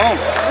 Come on. I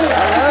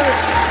love it.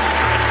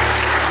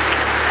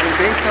 And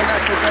based on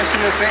that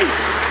profession of faith,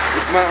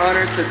 it's my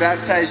honor to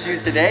baptize you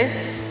today.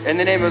 In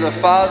the name of the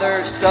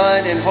Father,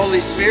 Son, and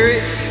Holy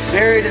Spirit,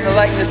 buried in the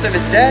likeness of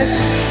his death,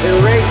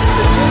 and raised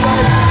to new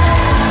life.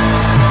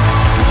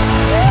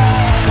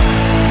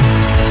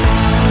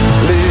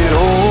 Let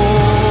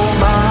all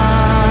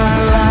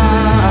my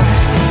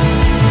life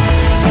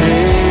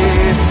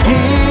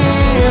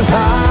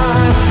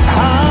testify,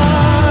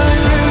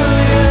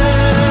 hallelujah.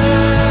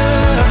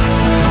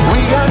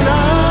 We are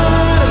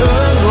not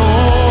alone.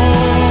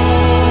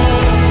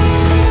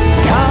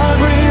 God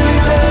really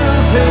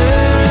loves us.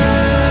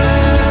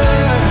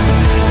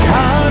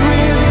 God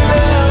really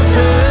loves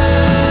us.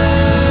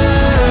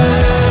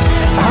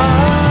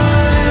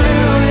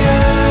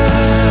 Hallelujah.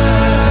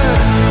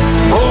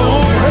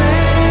 Oh,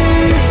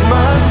 praise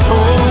my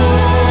soul.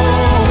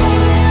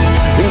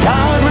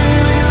 God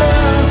really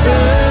loves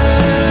us.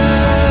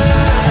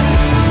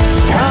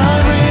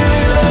 God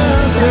really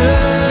loves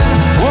us.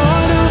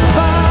 What a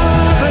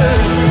father.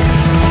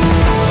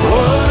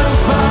 What a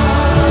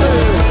father.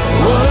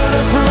 What a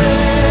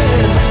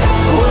friend.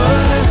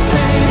 What a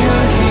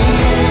savior he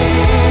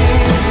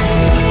is.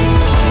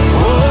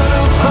 What a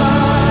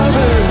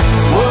father.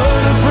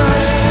 What a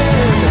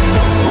friend.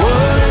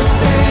 What a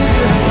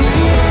savior he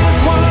is.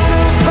 What a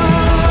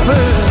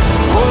father.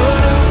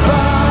 What a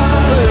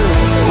father.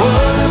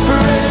 What a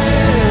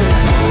friend.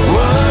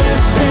 What a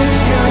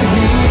savior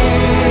he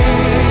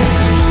is.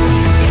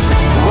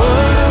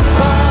 What a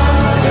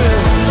father.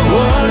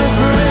 What a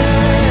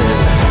friend.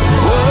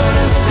 What a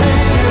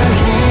savior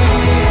he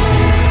is.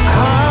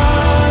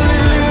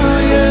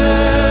 Hallelujah.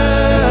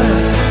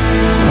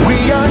 We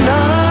are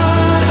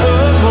not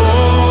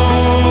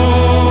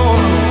alone.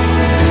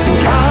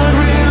 God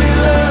really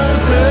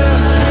loves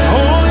us.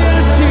 Oh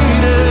yes he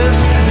does.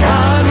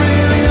 God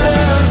really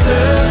loves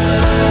us.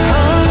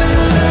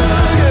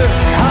 Hallelujah.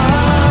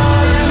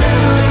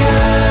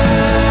 Hallelujah.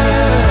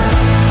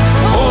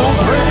 Oh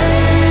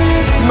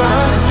praise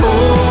my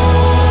soul.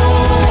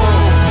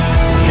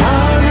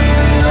 God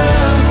really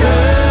loves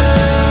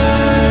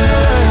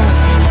us.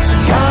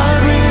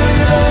 God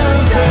really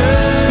loves us.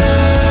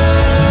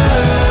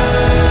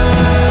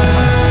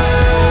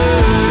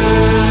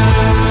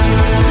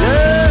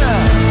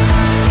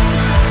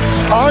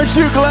 Yeah. Aren't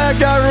you glad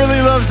God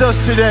really loves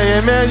us today?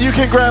 Amen. You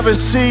can grab a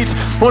seat.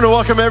 I want to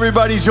welcome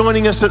everybody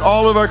joining us at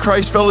all of our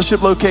Christ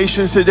Fellowship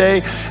locations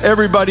today.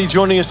 Everybody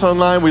joining us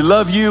online. We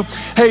love you.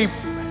 Hey,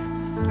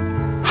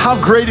 how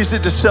great is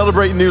it to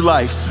celebrate new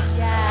life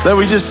that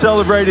we just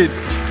celebrated?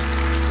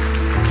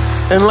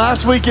 And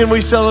last weekend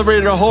we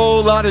celebrated a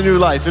whole lot of new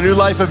life, the new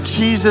life of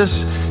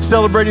Jesus,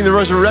 celebrating the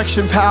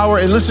resurrection power.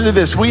 And listen to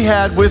this, we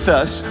had with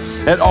us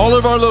at all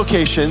of our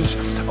locations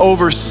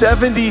over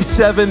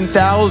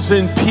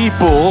 77,000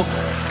 people.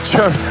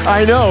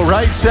 I know,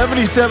 right?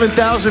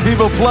 77,000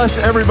 people plus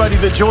everybody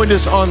that joined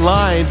us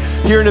online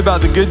hearing about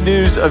the good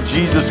news of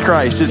Jesus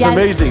Christ. It's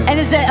amazing. And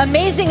as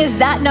amazing as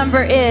that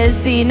number is,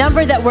 the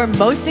number that we're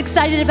most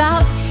excited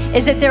about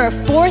is that there are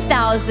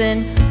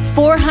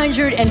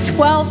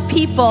 4,412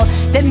 people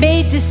that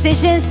made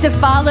decisions to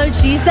follow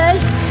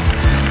Jesus.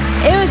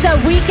 It was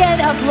a weekend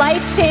of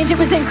life change. It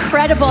was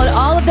incredible. And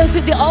all of those,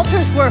 the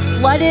altars were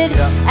flooded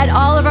at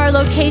all of our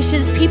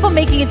locations. People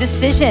making a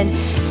decision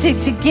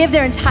to give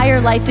their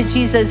entire life to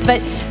Jesus.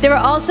 But there were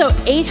also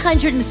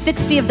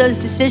 860 of those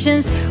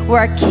decisions were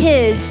our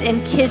kids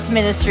in kids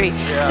ministry.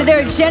 So there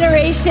are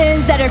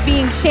generations that are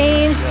being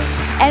changed.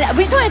 And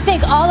we just want to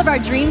thank all of our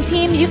dream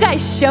team. You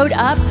guys showed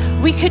up.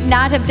 We could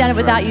not have done it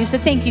without you. So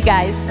thank you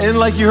guys. And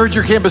like you heard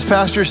your campus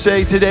pastor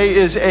say, today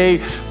is a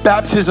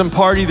baptism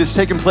party that's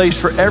taking place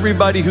for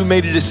everybody who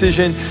made a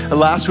decision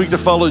last week to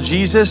follow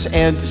Jesus.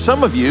 And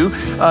some of you,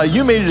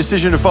 you made a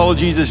decision to follow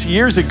Jesus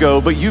years ago,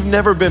 but you've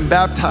never been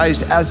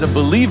baptized as a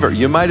believer.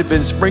 You might have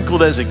been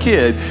sprinkled as a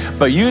kid,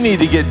 but you need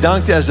to get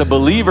dunked as a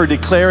believer,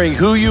 declaring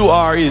who you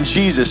are in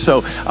Jesus.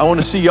 So I want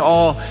to see you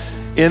all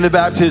in the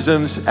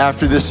baptisms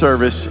after this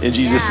service in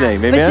Jesus'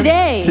 name. Amen?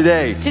 But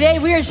today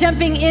we are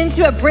jumping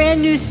into a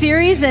brand new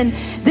series, and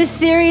this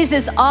series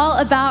is all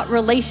about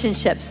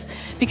relationships.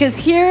 Because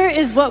here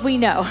is what we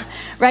know,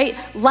 right?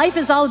 Life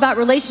is all about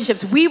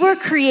relationships. We were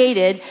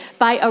created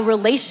by a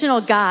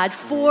relational God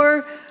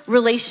for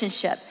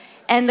relationship.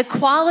 And the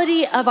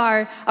quality of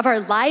our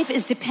life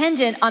is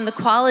dependent on the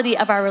quality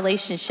of our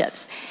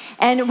relationships.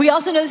 And we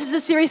also know this is a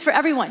series for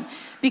everyone,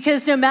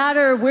 because no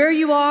matter where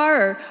you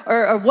are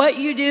or what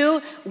you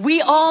do,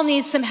 we all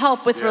need some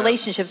help with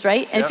relationships,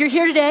 right? And if you're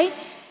here today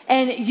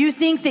and you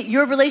think that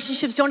your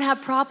relationships don't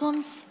have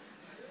problems,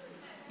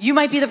 you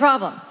might be the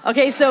problem,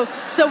 okay? So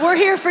we're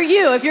here for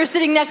you if you're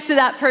sitting next to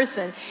that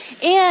person.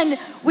 And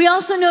we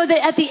also know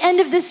that at the end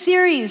of this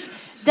series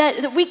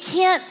that we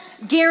can't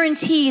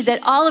guarantee that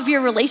all of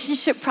your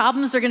relationship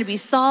problems are going to be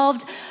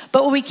solved.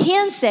 But what we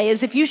can say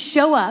is if you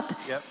show up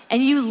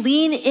and you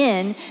lean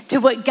in to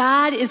what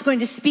God is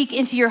going to speak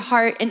into your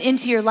heart and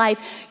into your life,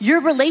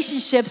 your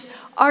relationships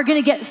are going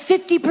to get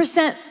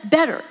 50%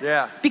 better.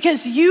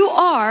 Because you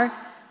are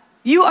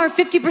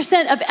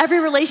 50% of every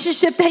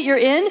relationship that you're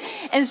in.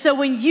 And so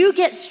when you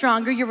get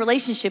stronger, your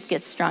relationship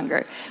gets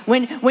stronger.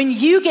 When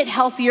you get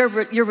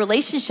healthier, your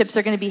relationships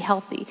are going to be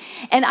healthy.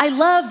 And I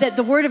love that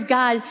the Word of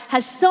God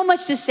has so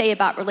much to say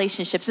about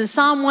relationships. In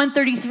Psalm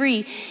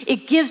 133,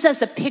 it gives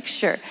us a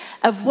picture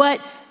of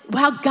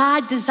how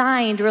God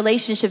designed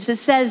relationships. It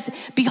says,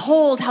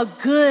 behold how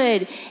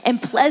good and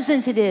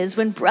pleasant it is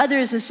when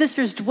brothers and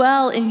sisters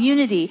dwell in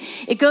unity.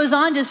 It goes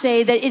on to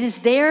say that it is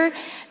there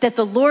that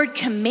the Lord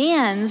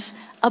commands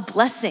a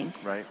blessing.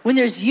 When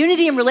there's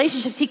unity in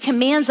relationships, he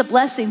commands a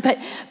blessing. But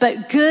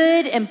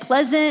good and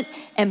pleasant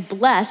and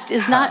blessed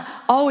is not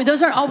always,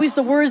 those aren't always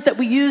the words that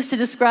we use to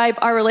describe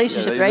our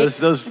relationship, right?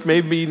 Those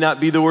maybe not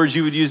be the words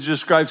you would use to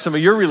describe some of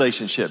your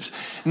relationships.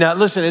 Now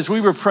listen, as we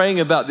were praying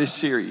about this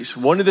series,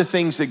 one of the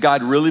things that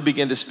God really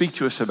began to speak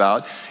to us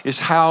about is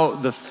how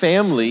the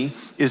family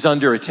is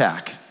under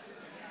attack.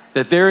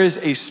 That there is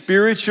a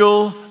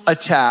spiritual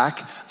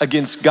attack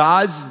against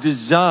God's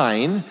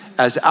design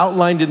as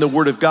outlined in the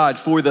Word of God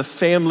for the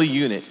family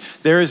unit.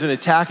 There is an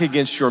attack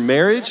against your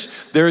marriage.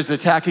 There is an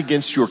attack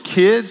against your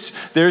kids.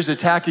 There's an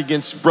attack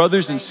against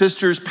brothers and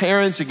sisters,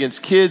 parents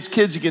against kids,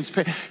 kids against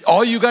parents.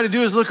 All you got to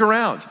do is look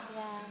around.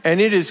 And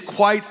it is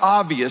quite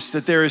obvious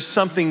that there is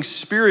something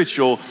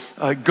spiritual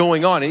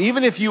going on. And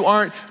even if you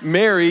aren't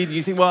married,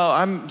 you think, well,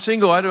 I'm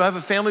single, I don't have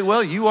a family.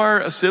 Well, you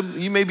are a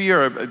sibling, you maybe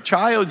are a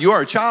child,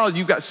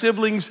 you've got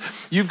siblings,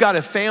 you've got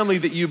a family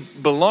that you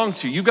belong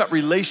to. You've got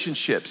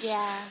relationships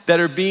that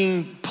are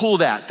being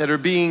pulled at, that are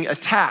being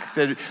attacked,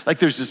 like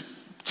there's this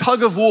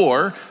tug of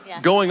war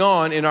going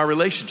on in our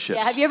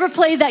relationships. Have you ever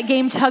played that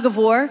game, Tug of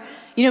War?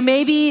 You know,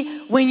 maybe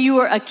when you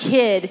were a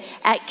kid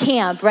at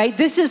camp, right?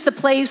 This is the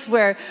place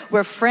where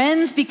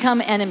friends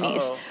become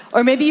enemies.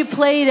 Or maybe you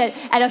played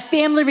at a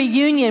family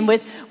reunion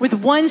with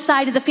one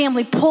side of the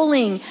family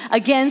pulling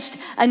against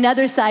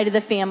another side of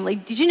the family.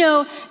 Did you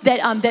know that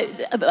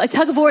a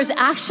tug of war is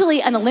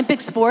actually an Olympic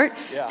sport?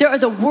 There are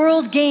the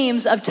world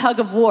games of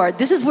tug of war.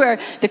 This is where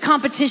the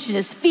competition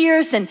is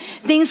fierce and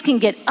things can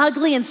get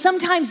ugly. And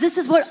sometimes this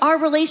is what our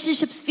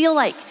relationships feel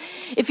like.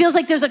 It feels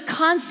like there's a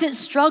constant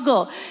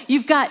struggle.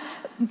 You've got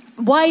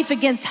wife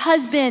against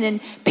husband and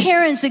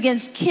parents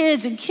against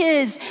kids and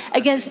kids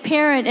against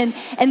parent.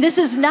 And this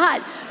is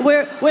not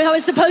how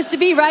it's supposed to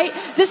be, right?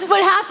 This is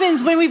what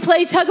happens when we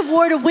play tug of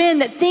war to win,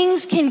 that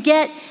things can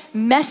get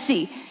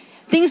messy.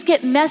 Things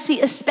get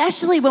messy,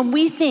 especially when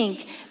we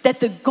think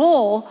that the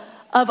goal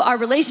of our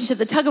relationship,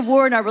 the tug of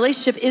war in our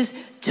relationship is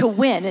to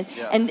win.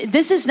 And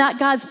this is not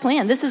God's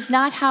plan. This is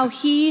not how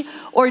he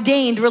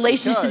ordained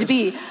relationships to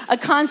be. A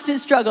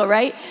constant struggle,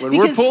 right? When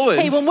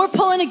we're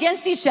pulling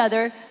against each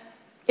other,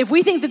 if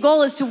we think the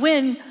goal is to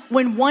win,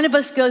 when one of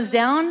us goes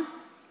down,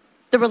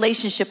 the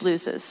relationship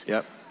loses.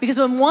 Because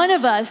when one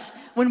of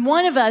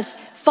us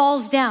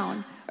falls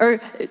down, or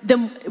the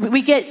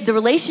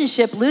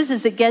relationship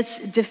loses, it gets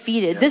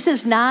defeated. This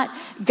is not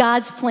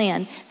God's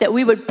plan, that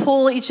we would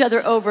pull each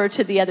other over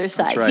to the other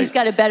side. He's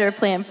got a better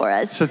plan for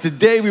us. So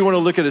today we want to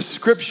look at a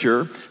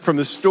scripture from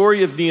the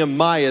story of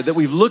Nehemiah that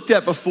we've looked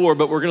at before,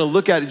 but we're going to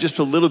look at it just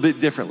a little bit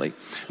differently.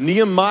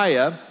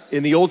 Nehemiah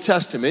in the Old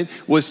Testament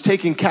was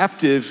taken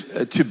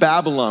captive to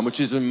Babylon, which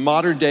is in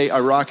modern day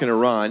Iraq and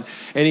Iran.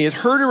 And he had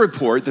heard a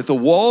report that the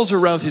walls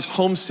around his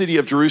home city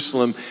of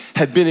Jerusalem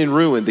had been in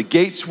ruin. The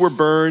gates were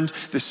burned,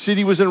 the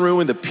city was in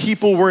ruin, the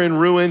people were in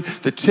ruin,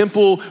 the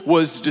temple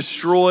was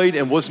destroyed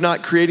and was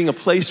not creating a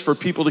place for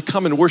people to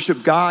come and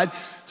worship God.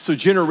 So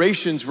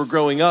generations were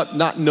growing up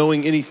not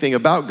knowing anything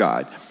about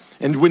God.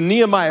 And when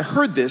Nehemiah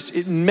heard this,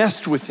 it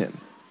messed with him.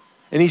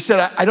 And he said,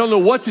 I don't know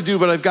what to do,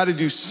 but I've got to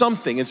do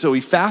something. And so he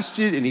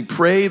fasted and he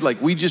prayed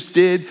like we just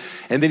did.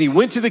 And then he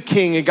went to the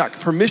king and got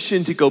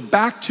permission to go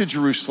back to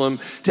Jerusalem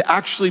to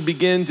actually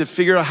begin to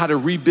figure out how to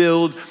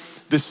rebuild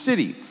the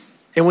city.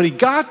 And when he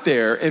got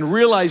there and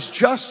realized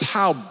just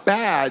how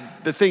bad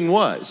the thing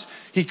was,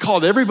 he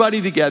called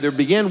everybody together,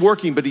 began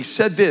working, but he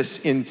said this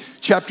in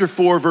chapter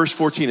 4, verse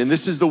 14, and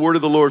this is the word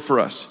of the Lord for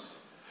us.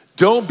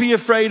 Don't be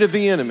afraid of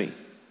the enemy.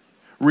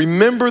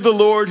 Remember the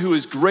Lord who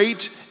is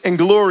great and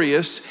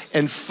glorious,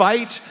 and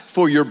fight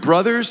for your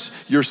brothers,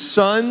 your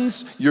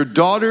sons, your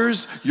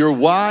daughters, your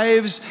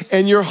wives,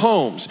 and your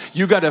homes.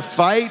 You got to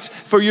fight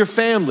for your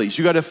families.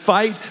 You got to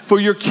fight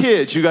for your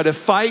kids. You got to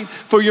fight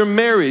for your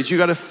marriage. You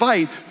got to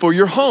fight for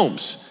your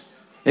homes.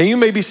 And you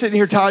may be sitting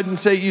here, Todd,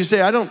 and you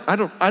say, I don't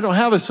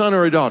have a son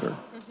or a daughter.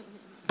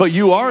 But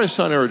you are a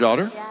son or a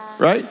daughter. Yeah.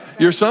 Right?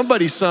 You're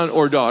somebody's son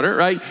or daughter,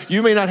 right?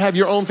 You may not have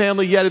your own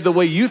family yet the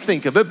way you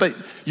think of it, but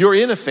you're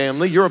in a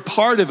family. You're a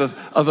part of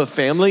a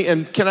family.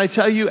 And can I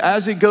tell you,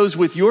 as it goes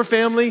with your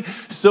family,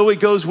 so it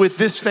goes with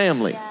this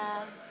family.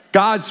 Yeah.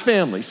 God's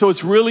family. So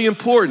it's really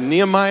important.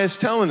 Nehemiah is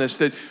telling us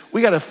that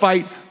we got to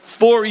fight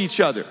for each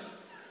other,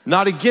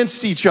 not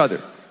against each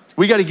other.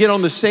 We got to get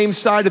on the same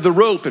side of the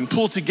rope and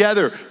pull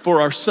together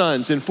for our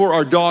sons and for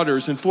our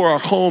daughters and for our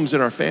homes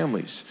and our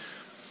families.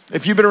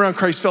 If you've been around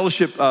Christ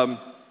Fellowship,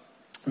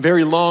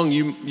 very long,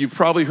 you've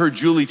probably heard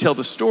Julie tell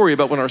the story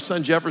about when our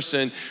son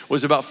Jefferson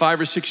was about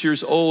 5 or 6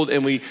 years old,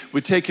 and we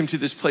would take him to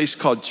this place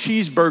called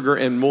Cheeseburger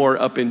and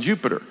More up in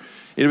Jupiter.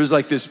 It was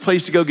like this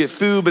place to go get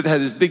food, but it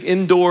had this big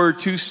indoor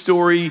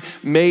 2-story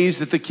maze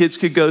that the kids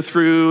could go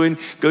through and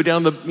go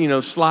down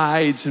the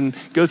slides and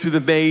go through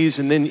the maze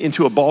and then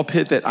into a ball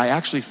pit that I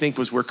actually think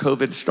was where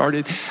COVID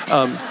started.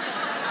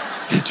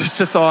 Just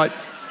a thought.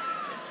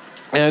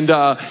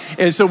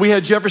 And so we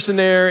had Jefferson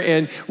there,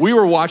 and we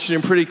were watching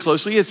him pretty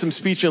closely. He had some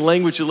speech and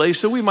language delays,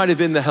 so we might have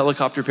been the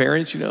helicopter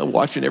parents,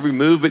 watching every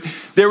move. But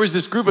there was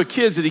this group of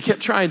kids that he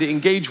kept trying to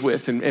engage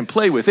with and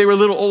play with. They were a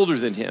little older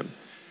than him.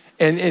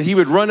 And he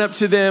would run up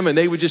to them, and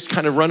they would just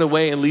kind of run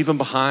away and leave him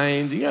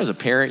behind. As a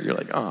parent, you're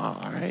like, oh,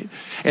 all right.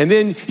 And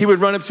then he would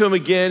run up to him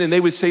again, and they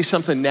would say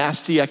something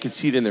nasty. I could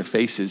see it in their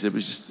faces. It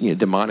was just,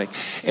 demonic.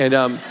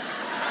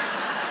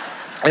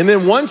 And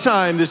then one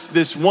time,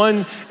 this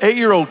one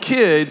 8-year-old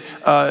kid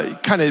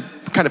kind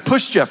of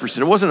pushed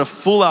Jefferson. It wasn't a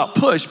full-out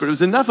push, but it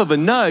was enough of a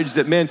nudge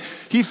that meant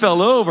he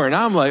fell over. And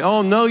I'm like,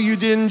 oh, no, you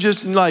didn't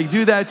just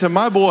do that to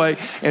my boy.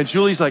 And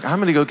Julie's like, I'm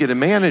going to go get a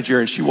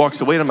manager. And she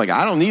walks away. And I'm like,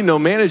 I don't need no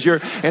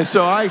manager. And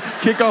so I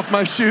kick off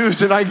my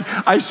shoes, and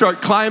I start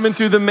climbing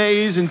through the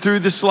maze and through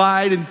the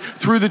slide and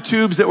through the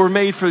tubes that were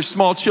made for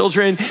small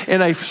children.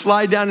 And I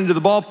slide down into the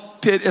ball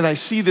pit, and I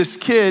see this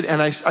kid,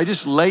 and I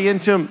just lay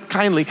into him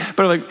kindly, but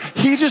I'm like,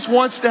 he just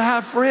wants to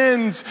have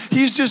friends.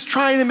 He's just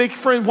trying to make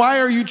friends. Why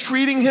are you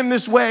treating him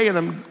this way?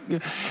 And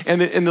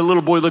the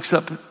little boy looks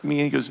up at me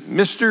and he goes,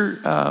 Mister,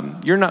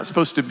 you're not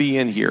supposed to be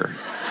in here.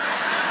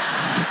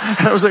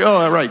 And I was like, oh,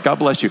 all right, God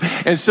bless you.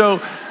 And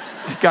so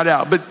it got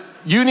out. But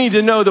you need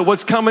to know that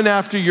what's coming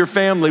after your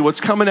family,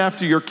 what's coming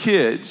after your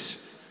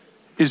kids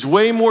is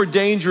way more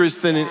dangerous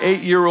than an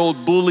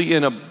 8-year-old bully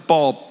in a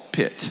ball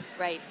pit.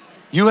 Right.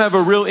 You have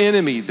a real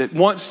enemy that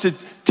wants to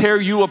tear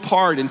you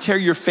apart and tear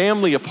your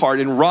family apart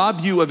and rob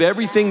you of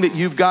everything that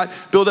you've got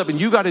built up. And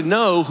you got to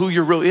know who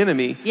your real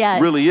enemy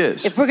really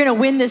is. If we're going to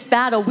win this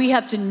battle, we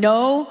have to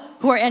know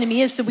who our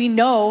enemy is so we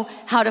know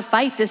how to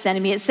fight this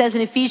enemy. It says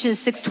in Ephesians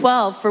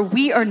 6:12, for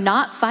we are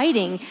not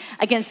fighting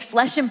against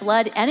flesh and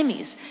blood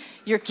enemies.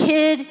 Your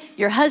kid,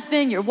 your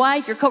husband, your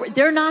wife, your coworker,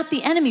 they're not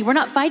the enemy. We're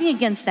not fighting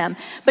against them,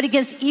 but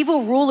against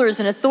evil rulers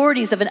and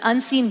authorities of an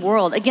unseen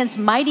world, against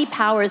mighty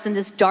powers in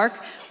this dark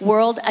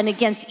world, and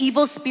against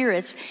evil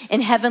spirits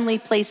in heavenly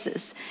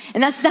places.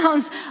 And that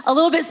sounds a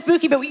little bit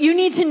spooky, but you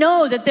need to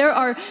know that there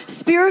are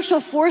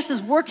spiritual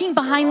forces working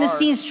behind the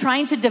scenes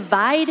trying to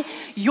divide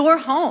your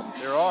home.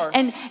 There are.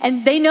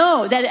 And they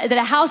know that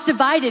a house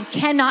divided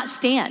cannot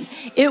stand.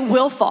 It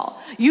will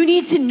fall. You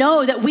need to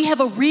know that we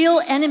have a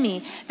real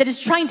enemy that is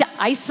trying to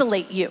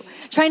isolate you,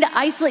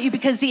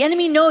 because the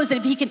enemy knows that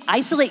if he can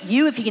isolate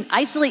you, if he can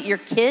isolate your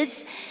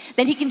kids,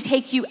 then he can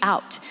take you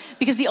out.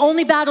 Because the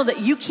only battle that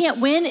you can't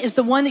win is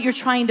the one that you're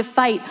trying to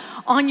fight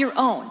on your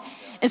own.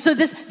 And so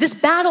this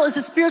battle is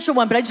a spiritual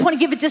one, but I just want to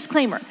give a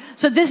disclaimer.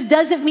 So this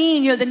doesn't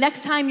mean, the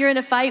next time you're in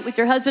a fight with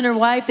your husband or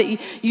wife that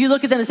you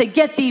look at them and say,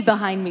 get thee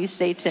behind me,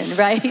 Satan,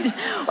 right?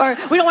 Or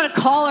we don't want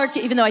to call our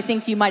kids, even though I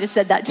think you might have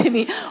said that to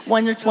me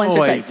once or twice.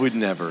 I would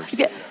never.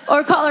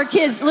 Or call our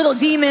kids little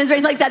demons or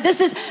anything like that.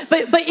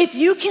 But if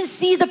you can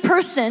see the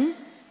person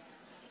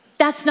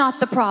that's not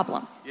the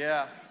problem.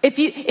 Yeah.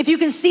 If you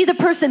can see the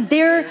person,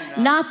 they're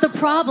not the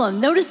problem.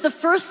 Notice the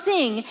first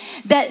thing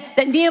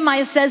that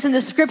Nehemiah says in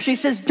the scripture. He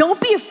says, don't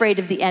be afraid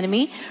of the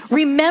enemy.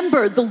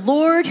 Remember the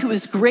Lord who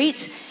is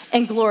great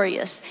and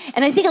glorious.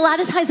 And I think a lot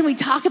of times when we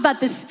talk about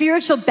the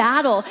spiritual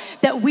battle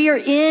that we are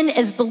in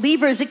as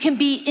believers, it can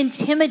be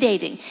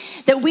intimidating.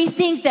 That we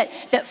think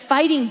that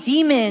fighting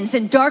demons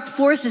and dark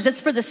forces,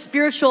 that's for the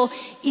spiritual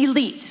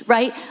elite,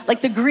 right?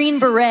 Like the Green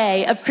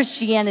Beret of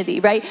Christianity,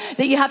 right?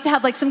 That you have to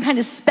have like some kind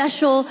of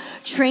special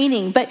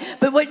training. But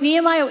what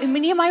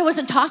Nehemiah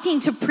wasn't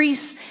talking to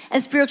priests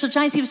and spiritual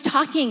giants. He was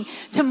talking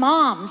to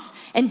moms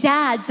and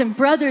dads and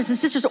brothers and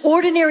sisters,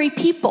 ordinary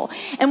people.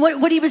 And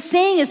what he was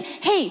saying is,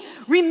 hey,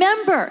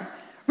 remember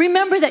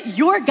that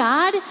your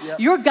God,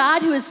 your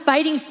God who is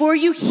fighting for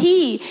you,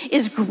 he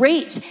is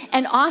great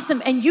and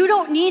awesome. And you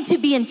don't need to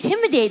be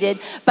intimidated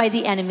by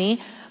the enemy,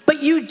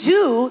 but you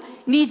do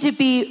need to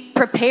be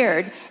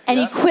prepared and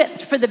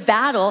equipped for the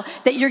battle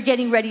that you're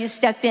getting ready to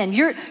step in.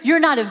 You're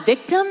not a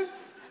victim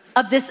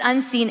of this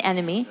unseen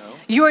enemy. No.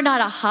 You're not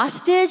a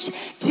hostage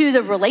to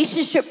the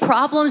relationship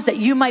problems that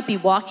you might be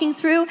walking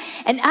through.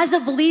 And as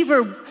a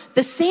believer,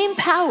 the same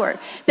power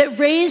that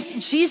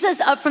raised Jesus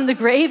up from the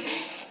grave,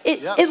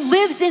 it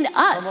lives in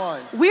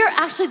us. We're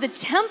actually the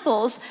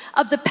temples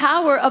of the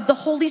power of the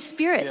Holy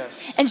Spirit.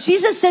 Yes. And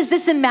Jesus says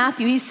this in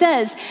Matthew. He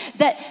says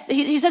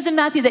in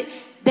Matthew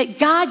that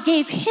God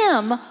gave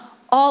him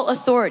all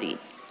authority.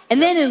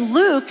 And then in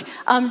Luke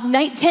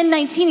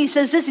 10:19, he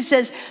says this. He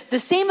says, the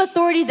same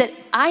authority that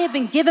I have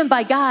been given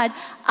by God,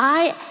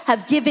 I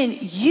have given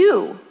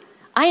you.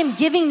 I am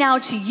giving now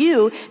to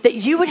you that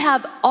you would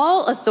have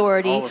all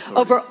authority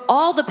over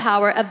all the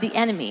power of the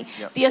enemy.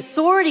 Yep. The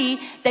authority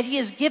that he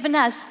has given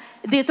us,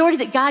 the authority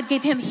that God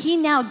gave him, he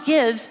now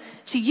gives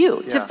to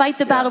you to fight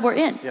the battle we're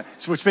in. Yeah.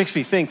 So which makes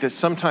me think that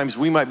sometimes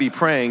we might be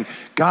praying,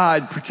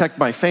 God, protect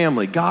my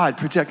family. God,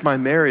 protect my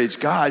marriage.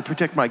 God,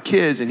 protect my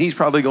kids. And he's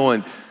probably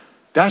going,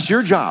 that's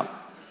your job.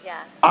 Yeah.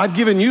 I've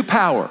given you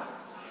power.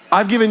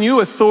 I've given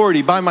you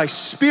authority by my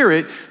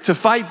Spirit to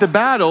fight the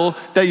battle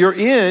that you're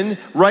in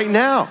right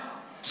now.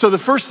 So the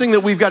first thing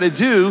that we've got to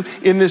do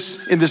in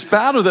this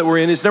battle that we're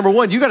in is, number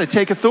one, you got to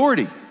take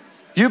authority.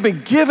 You've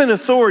been given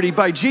authority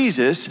by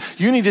Jesus.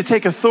 You need to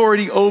take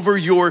authority over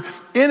your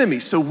enemy.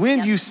 So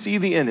when you see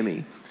the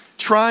enemy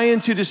trying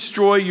to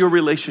destroy your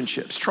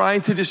relationships,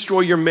 trying to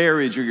destroy your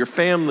marriage or your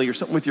family or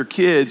something with your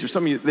kids or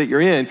something that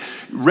you're in,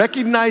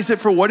 recognize it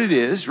for what it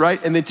is,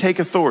 right? And then take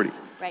authority.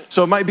 Right.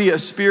 So it might be a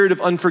spirit of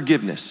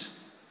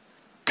unforgiveness.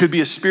 Could be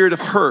a spirit of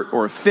hurt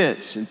or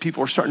offense and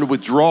people are starting to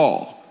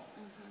withdraw.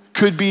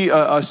 Could be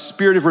a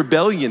spirit of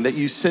rebellion that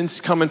you sense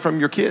coming from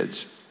your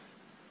kids.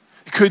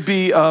 It could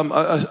be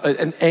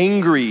an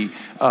angry,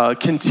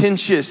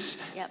 contentious,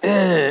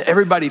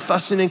 everybody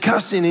fussing and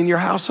cussing in your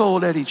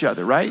household at each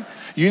other, right?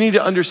 You need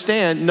to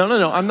understand,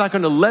 no, I'm not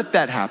gonna let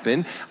that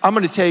happen. I'm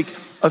gonna take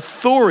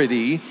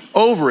authority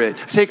over it.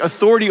 Take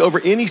authority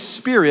over any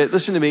spirit,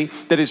 listen to me,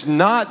 that is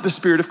not the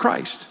Spirit of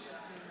Christ.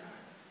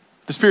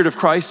 The Spirit of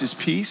Christ is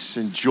peace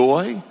and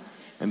joy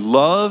and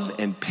love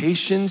and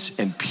patience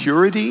and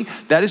purity.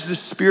 That is the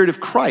Spirit of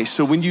Christ.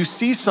 So when you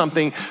see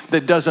something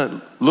that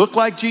doesn't look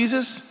like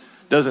Jesus,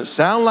 doesn't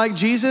sound like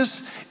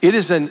Jesus, it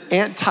is an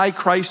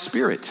anti-Christ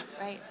spirit.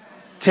 Right.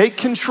 Take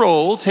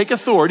control, take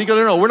authority. Go,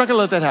 no, we're not gonna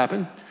let that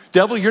happen.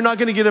 Devil, you're not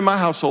gonna get in my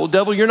household.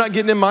 Devil, you're not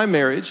getting in my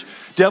marriage.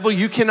 Devil,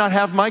 you cannot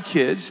have my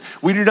kids.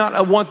 We do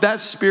not want that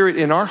spirit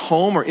in our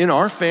home or in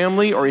our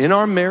family or in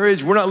our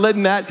marriage. We're not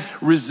letting that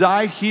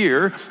reside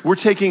here. We're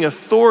taking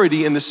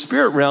authority in the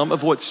spirit realm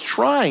of what's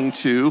trying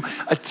to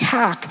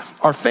attack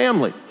our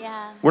family.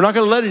 Yeah. We're not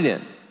gonna let it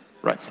in,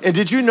 right? And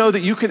did you know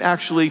that you can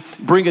actually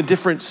bring a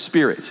different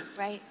spirit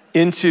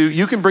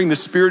you can bring the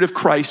Spirit of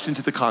Christ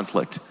into the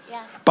conflict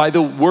by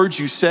the words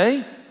you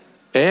say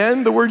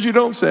and the words you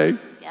don't say.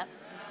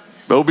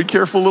 Oh, be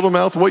careful, little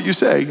mouth, what you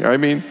say. I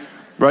mean,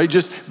 right?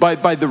 Just by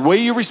the way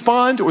you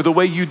respond or the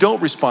way you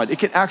don't respond, it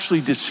can actually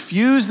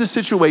diffuse the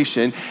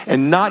situation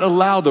and not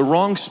allow the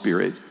wrong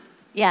spirit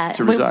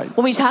to reside.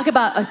 When we talk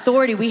about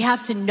authority, we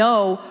have to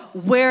know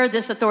where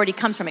this authority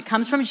comes from. It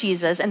comes from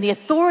Jesus, and the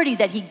authority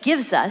that he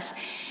gives us,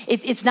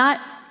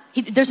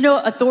 there's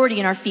no authority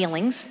in our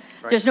feelings.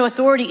 Right. There's no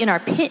authority in our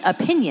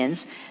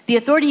opinions. The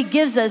authority he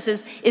gives us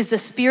is the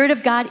Spirit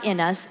of God in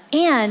us,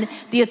 and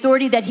the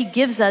authority that he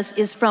gives us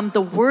is from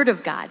the Word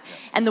of God.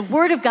 And the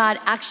Word of God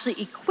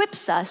actually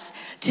equips us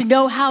to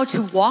know how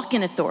to walk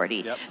in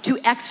authority, to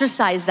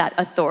exercise that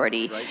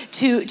authority,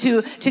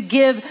 to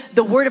give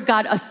the Word of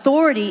God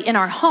authority in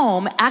our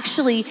home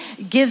actually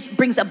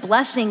brings a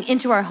blessing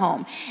into our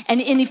home.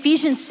 And in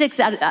Ephesians 6,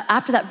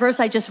 after that verse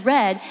I just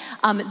read,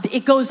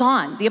 it goes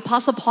on. The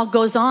Apostle Paul Paul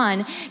goes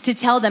on to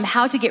tell them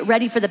how to get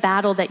ready for the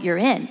battle that you're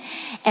in.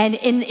 And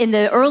in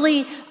the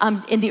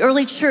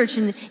early church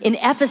in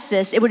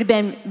Ephesus, it would have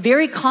been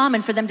very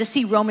common for them to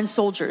see Roman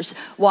soldiers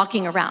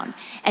walking around.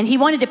 And he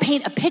wanted to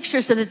paint a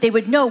picture so that they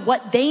would know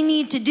what they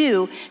need to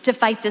do to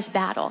fight this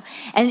battle.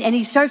 And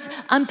he starts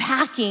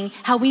unpacking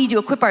how we need to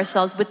equip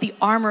ourselves with the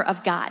armor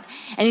of God.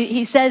 And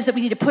he says that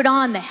we need to put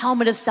on the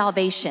helmet of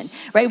salvation,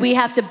 right? We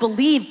have to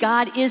believe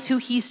God is who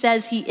he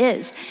says he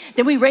is.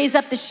 Then we raise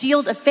up the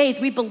shield of faith.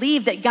 We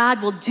believe that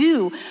God will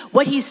do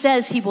what he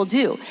says he will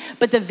do.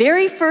 But the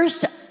very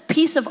first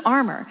piece of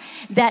armor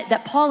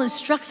that Paul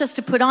instructs us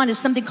to put on is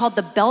something called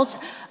the belt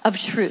of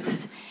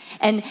truth.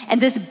 And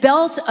this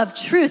belt of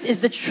truth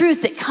is the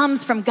truth that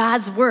comes from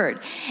God's word.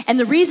 And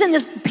the reason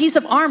this piece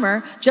of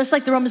armor, just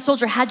like the Roman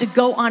soldier, had to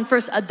go on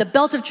first, the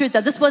belt of truth,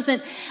 that this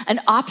wasn't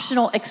an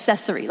optional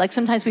accessory. Like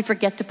sometimes we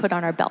forget to put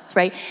on our belt,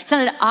 right? It's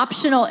not an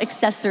optional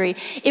accessory.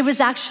 It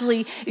was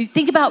actually, you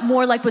think about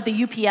more like what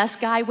the UPS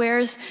guy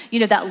wears,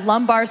 that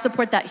lumbar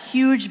support, that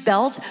huge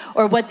belt,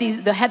 or what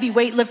the heavy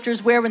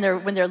weightlifters wear when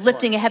they're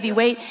lifting a heavy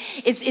weight.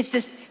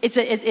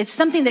 It's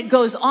something that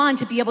goes on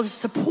to be able to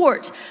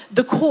support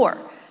the core.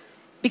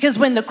 Because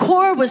when the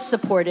core was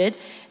supported,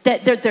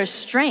 that there's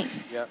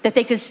strength, that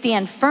they could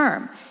stand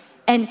firm.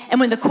 And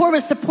when the core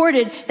was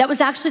supported, that was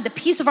actually the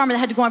piece of armor that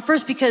had to go on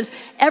first, because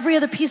every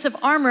other piece of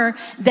armor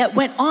that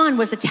went on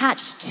was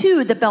attached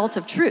to the belt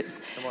of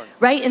truth,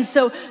 right? And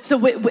so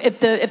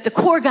if the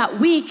core got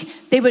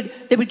weak, they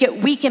would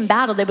get weak in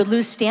battle. They would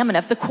lose stamina.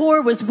 If the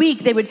core was weak,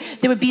 they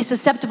would be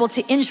susceptible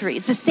to injury.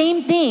 It's the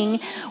same thing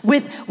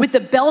with the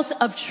belt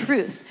of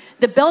truth.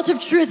 The belt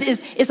of truth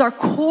is our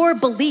core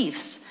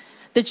beliefs.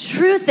 The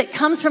truth that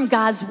comes from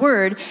God's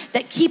word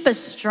that keep us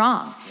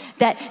strong,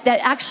 that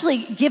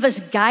actually give us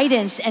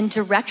guidance and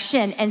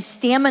direction and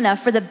stamina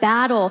for the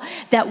battle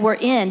that we're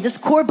in. This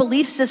core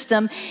belief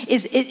system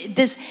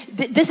this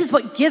is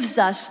what gives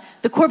us,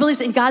 the core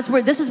beliefs in God's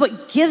word, this is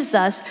what gives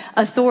us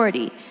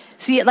authority.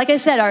 See, like I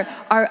said,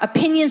 our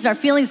opinions and our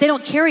feelings, they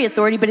don't carry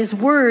authority, but his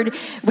word,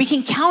 we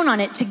can count on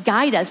it to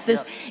guide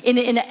us. In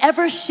an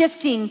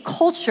ever-shifting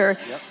culture,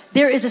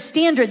 there is a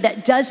standard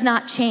that does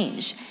not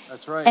change.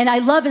 That's right. And I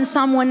love in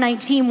Psalm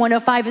 119,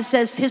 105, it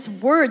says this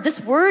word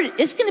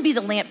is going to be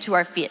the lamp to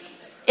our feet.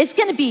 It's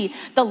going to be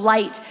the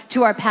light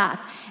to our path.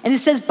 And it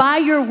says, by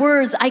your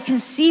words, I can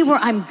see where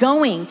I'm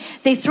going.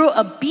 They throw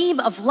a beam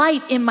of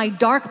light in my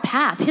dark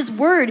path. His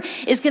word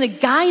is going to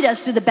guide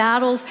us through the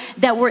battles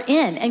that we're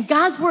in. And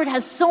God's word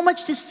has so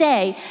much to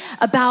say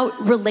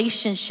about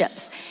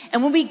relationships.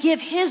 And when we give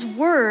his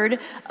word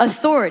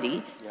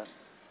authority,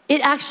 it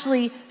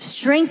actually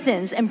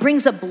strengthens and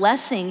brings a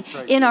blessing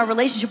in our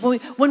relationship.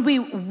 When we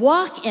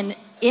walk in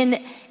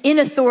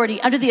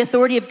authority, under the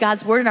authority of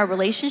God's word in our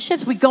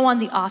relationships, we go on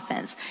the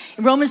offense.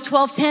 Romans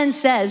 12:10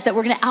 says that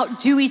we're going to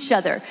outdo each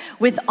other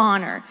with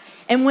honor.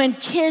 And when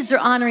kids are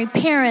honoring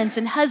parents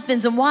and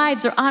husbands and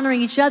wives are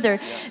honoring each other,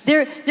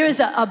 there's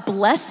a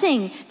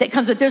blessing that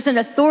comes with it. There's an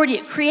authority.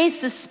 It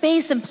creates the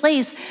space and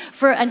place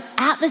for an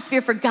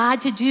atmosphere for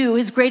God to do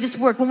his greatest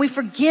work. When we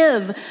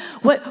forgive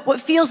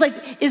what feels like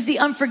is the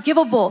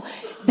unforgivable,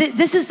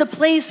 this is the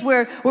place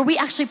where we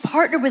actually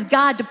partner with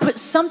God to put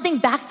something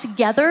back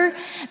together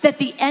that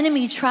the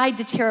enemy tried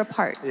to tear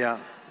apart. Yeah.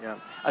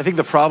 I think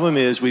the problem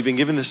is we've been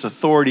given this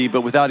authority,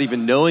 but without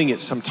even knowing it,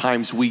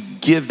 sometimes we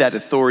give that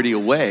authority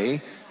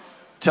away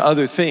to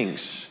other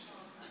things.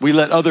 We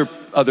let other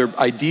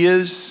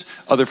ideas,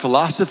 other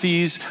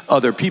philosophies,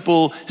 other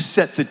people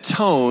set the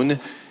tone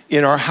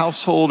in our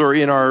household or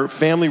in our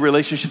family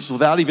relationships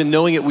without even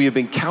knowing it. We have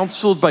been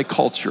counseled by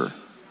culture.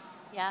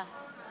 Yeah.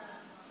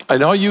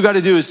 And all you got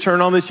to do is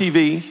turn on the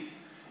TV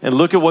and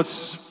look at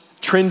what's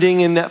trending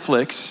in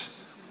Netflix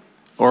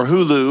or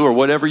Hulu or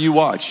whatever you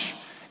watch.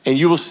 And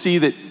you will see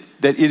that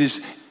it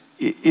is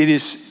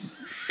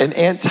an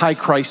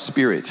antichrist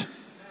spirit.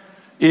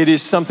 It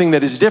is something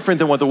that is different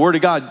than what the Word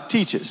of God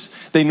teaches.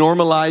 They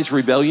normalize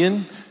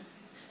rebellion,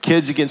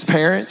 kids against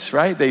parents,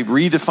 right? They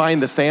redefine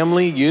the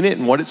family unit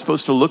and what it's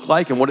supposed to look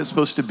like and what it's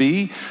supposed to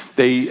be.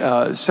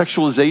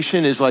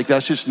 Sexualization is like,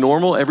 that's just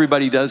normal.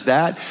 Everybody does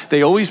that.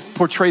 They always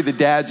portray the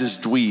dads as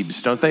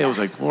dweebs, don't they? It was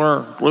like,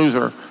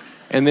 loser.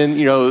 And then,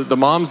 the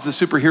mom's the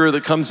superhero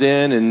that comes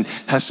in and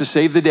has to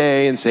save the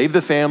day and save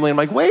the family. I'm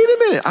like, wait a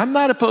minute. I'm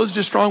not opposed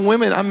to strong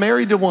women. I'm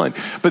married to one.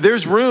 But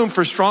there's room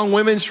for strong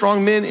women,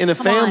 strong men in a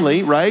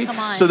family, right?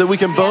 So that we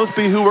can both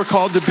be who we're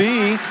called to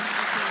be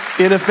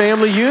in a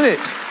family unit.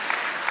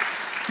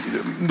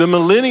 The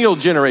millennial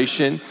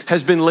generation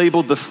has been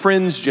labeled the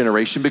Friends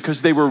generation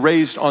because they were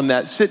raised on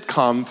that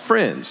sitcom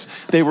Friends.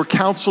 They were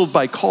counseled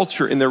by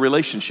culture in their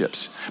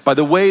relationships. By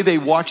the way they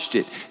watched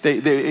it,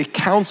 it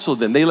counseled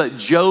them. They let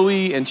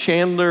Joey and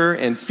Chandler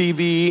and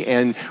Phoebe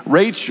and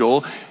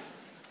Rachel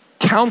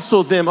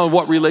counsel them on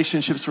what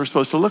relationships were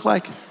supposed to look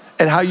like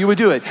and how you would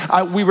do it.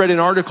 We read an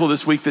article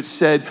this week that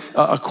said,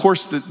 of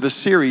course, the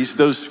series,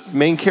 those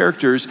main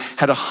characters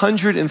had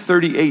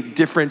 138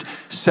 different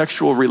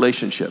sexual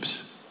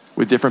relationships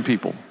with different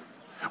people.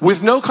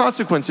 With no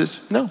consequences,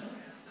 no.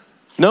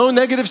 No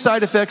negative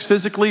side effects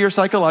physically or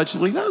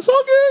psychologically. No, it's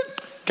all good.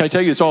 Can I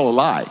tell you, it's all a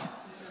lie.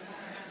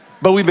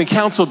 But we've been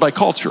counseled by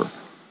culture.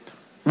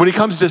 When it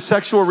comes to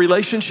sexual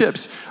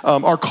relationships,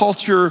 our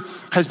culture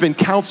has been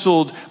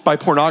counseled by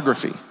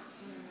pornography.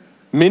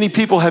 Many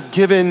people have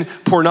given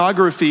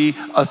pornography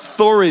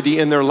authority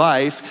in their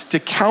life to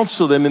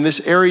counsel them in this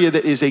area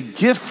that is a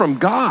gift from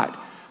God.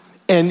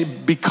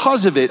 And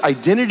because of it,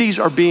 identities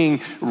are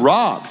being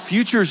robbed.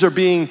 Futures are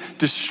being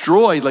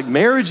destroyed. Like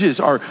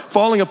marriages are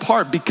falling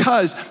apart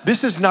because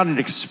this is not an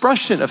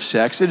expression of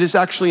sex. It is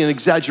actually an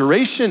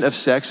exaggeration of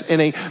sex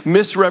and a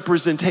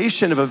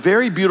misrepresentation of a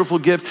very beautiful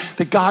gift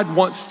that God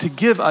wants to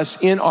give us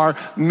in our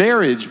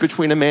marriage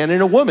between a man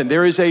and a woman.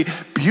 There is a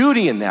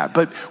beauty in that.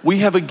 But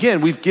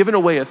we've given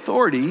away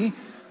authority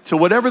to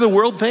whatever the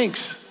world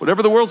thinks,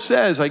 whatever the world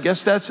says. I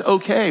guess that's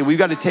okay. We've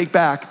got to take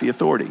back the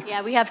authority.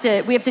 Yeah, we have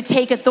to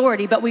take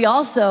authority, but we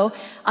also,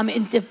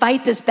 to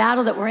fight this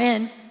battle that we're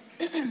in,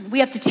 we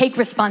have to take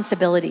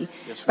responsibility,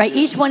 right?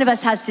 Each one of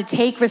us has to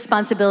take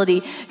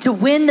responsibility to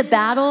win the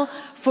battle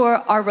for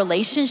our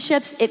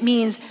relationships. It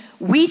means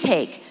we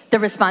take the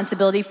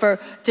responsibility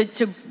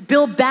to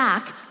build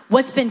back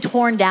what's been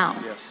torn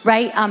down,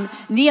 right?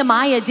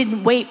 Nehemiah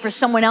didn't wait for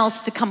someone else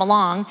to come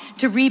along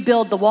to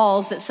rebuild the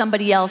walls that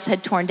somebody else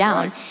had torn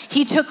down. Right.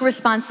 He took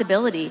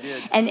responsibility.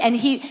 Yes, and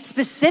he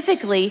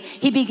specifically,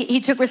 he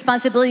took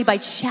responsibility by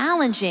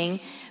challenging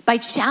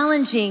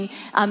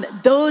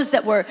those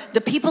that were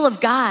the people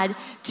of God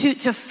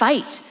to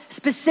fight,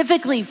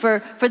 specifically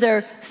for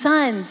their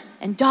sons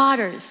and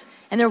daughters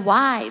and their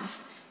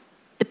wives,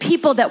 the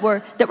people that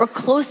were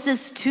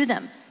closest to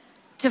them,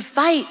 to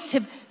fight,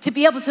 to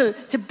be able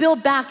to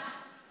build back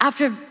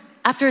after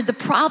the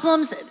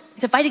problems,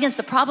 to fight against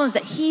the problems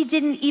that he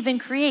didn't even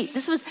create.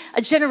 This was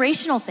a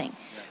generational thing,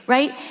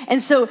 right?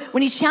 And so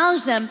when he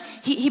challenged them,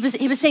 he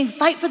was saying,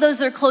 fight for those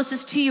that are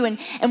closest to you.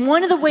 And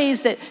one of the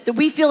ways that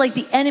we feel like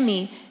the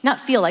enemy,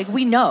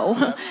 we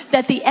know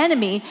that the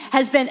enemy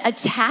has been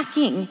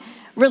attacking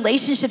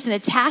relationships and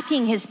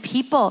attacking his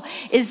people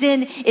is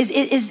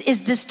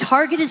this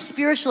targeted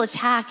spiritual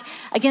attack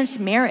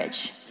against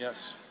marriage.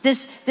 Yes.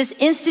 This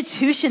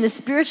institution, this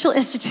spiritual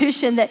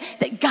institution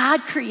that God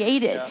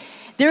created. Yeah.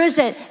 There is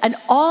an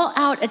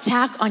all-out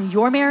attack on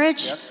your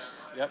marriage,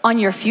 on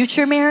your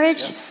future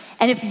marriage. Yep.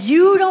 And if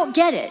you don't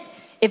get it,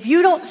 if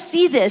you don't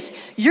see this,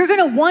 you're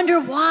gonna wonder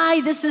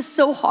why this is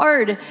so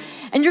hard.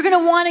 And you're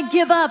gonna wanna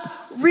give up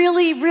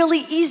really,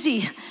 really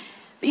easy.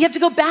 But you have to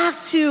go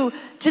back to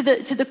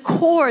the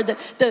core,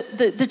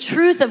 the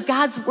truth of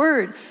God's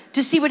word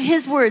to see what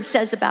his word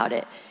says about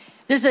it.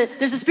 There's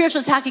a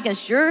spiritual attack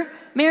against your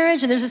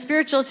marriage, and there's a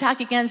spiritual attack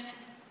against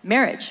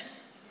marriage.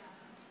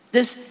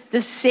 This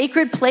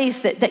sacred place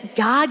that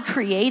God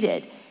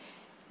created,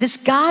 this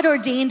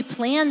God-ordained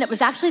plan that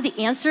was actually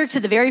the answer to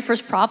the very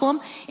first problem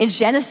in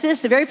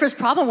Genesis. The very first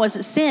problem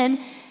wasn't sin.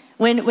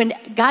 When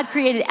God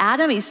created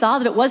Adam, he saw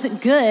that it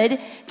wasn't good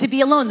to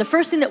be alone. The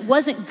first thing that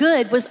wasn't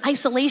good was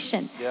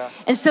isolation. Yeah.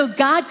 And so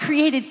God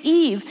created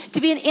Eve to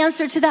be an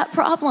answer to that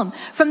problem.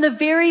 From the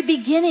very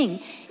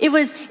beginning, it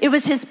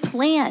was his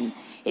plan.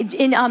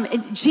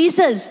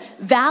 Jesus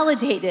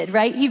validated,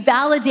 right? He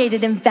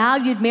validated and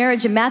valued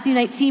marriage in Matthew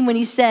 19 when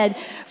he said,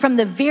 from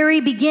the very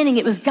beginning,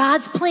 it was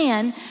God's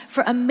plan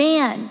for a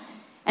man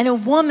and a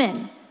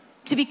woman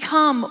to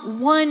become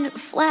one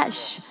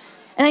flesh.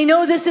 And I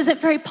know this isn't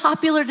very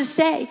popular to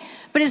say,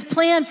 but his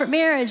plan for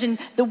marriage and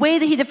the way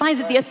that he defines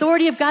it, the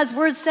authority of God's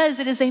word says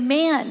it is a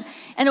man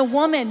and a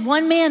woman,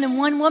 one man and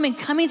one woman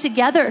coming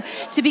together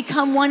to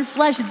become one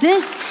flesh.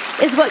 This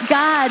is what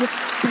God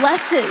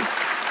blesses.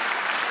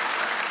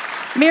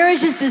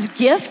 Marriage is this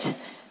gift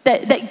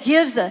that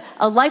gives a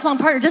lifelong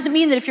partner. It doesn't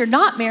mean that if you're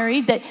not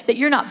married that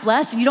you're not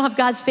blessed and you don't have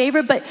God's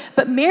favor, but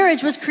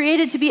marriage was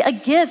created to be a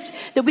gift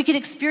that we could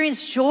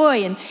experience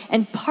joy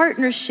and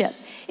partnership.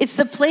 It's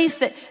the place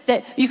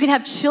that you can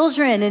have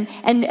children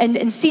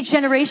and see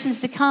generations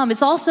to come.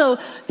 It's also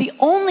the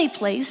only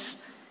place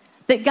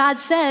that God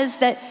says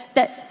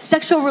that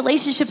sexual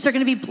relationships are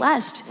going to be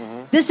blessed.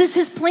 Mm-hmm. This is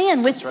his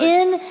plan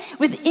within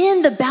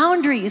the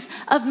boundaries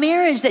of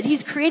marriage, that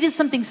he's created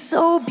something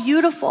so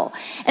beautiful.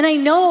 And I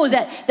know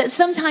that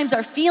sometimes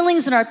our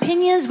feelings and our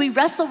opinions, we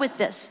wrestle with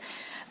this.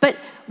 But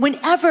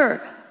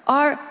whenever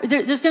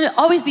there's going to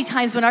always be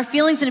times when our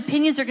feelings and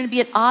opinions are going to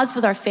be at odds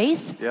with our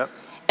faith. Yep.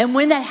 And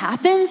when that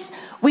happens,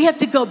 we have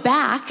to go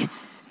back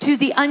to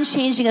the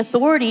unchanging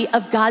authority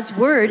of God's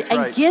word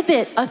and give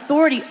it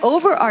authority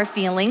over our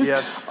feelings,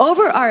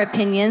 over our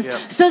opinions,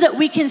 so that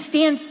we can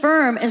stand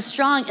firm and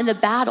strong in the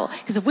battle.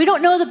 Because if we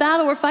don't know the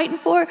battle we're fighting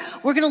for,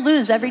 we're going to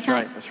lose every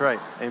time. That's right.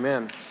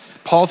 Amen.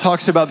 Paul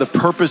talks about the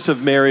purpose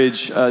of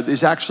marriage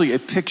is actually a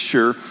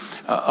picture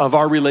of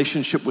our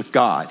relationship with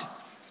God.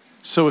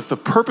 So if the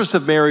purpose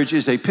of marriage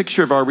is a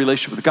picture of our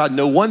relationship with God,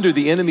 no wonder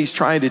the enemy's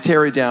trying to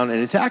tear it down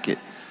and attack it.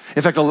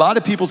 In fact, a lot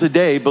of people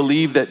today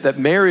believe that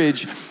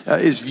marriage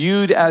is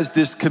viewed as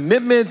this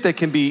commitment that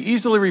can be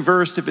easily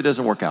reversed if it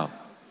doesn't work out.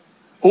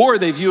 Or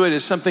they view it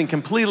as something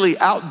completely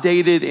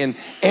outdated and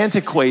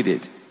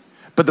antiquated.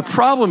 But the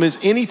problem is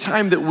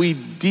anytime that we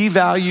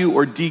devalue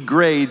or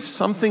degrade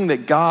something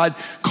that God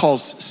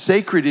calls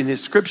sacred in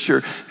his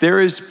scripture, there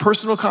is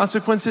personal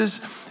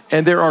consequences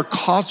and there are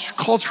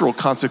cultural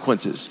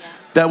consequences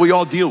that we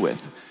all deal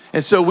with.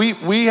 And so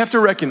we have to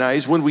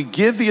recognize when we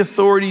give the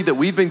authority that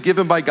we've been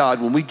given by God,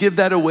 when we give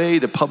that away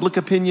to public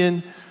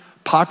opinion,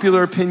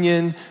 popular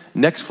opinion,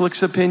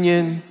 Netflix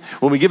opinion,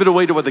 when we give it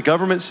away to what the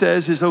government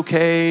says is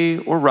okay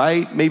or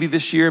right, maybe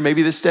this year,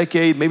 maybe this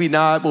decade, maybe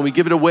not, when we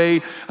give it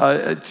away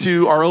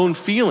to our own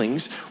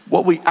feelings,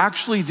 what we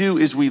actually do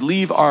is we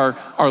leave our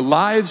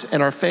lives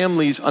and our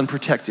families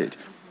unprotected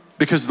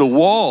because the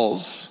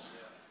walls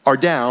are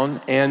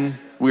down and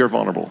we are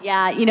vulnerable.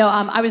 Yeah, you know,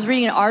 I was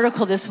reading an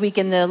article this week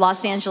in the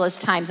Los Angeles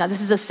Times. Now,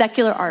 this is a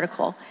secular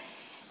article.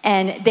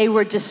 And they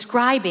were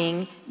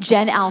describing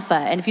Gen Alpha.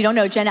 And if you don't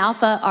know, Gen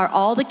Alpha are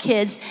all the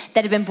kids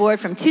that have been born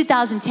from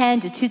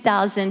 2010 to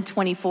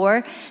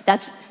 2024.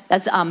 That's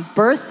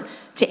birth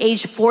to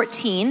age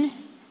 14.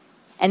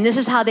 And this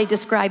is how they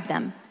described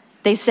them.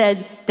 They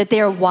said that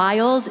they are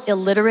wild,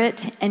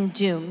 illiterate, and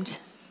doomed.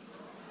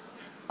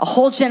 A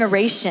whole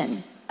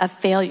generation of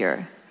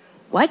failure.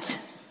 What?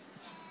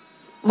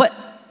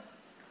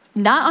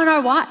 Not on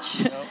our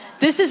watch. No.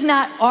 This is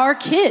not our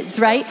kids,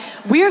 right?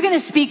 We are going to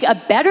speak a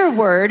better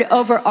word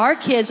over our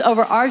kids,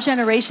 over our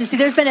generation. See,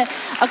 there's been a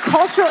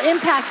cultural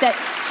impact that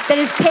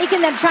has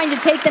taken them, trying to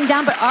take them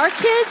down. But our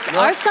kids,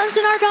 our sons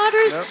and our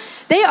daughters,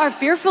 they are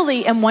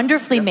fearfully and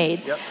wonderfully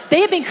made.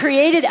 They have been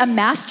created a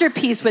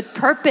masterpiece with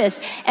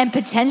purpose and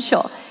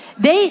potential.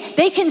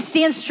 They can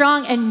stand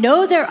strong and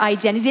know their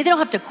identity. They don't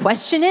have to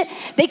question it.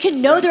 They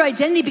can know their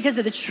identity because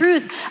of the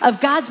truth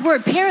of God's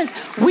word. Parents,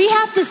 we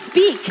have to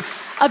speak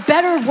a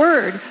better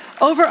word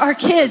over our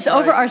kids,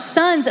 over our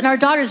sons and our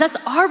daughters. That's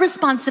our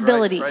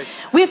responsibility.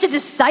 We have to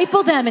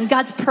disciple them in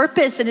God's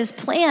purpose and his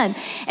plan.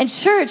 And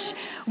church,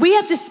 we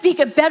have to speak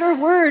a better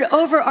word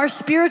over our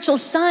spiritual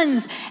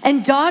sons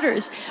and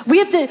daughters. We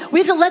have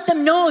to let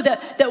them know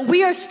that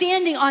we are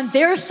standing on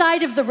their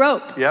side of the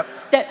rope.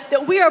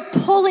 That we are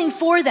pulling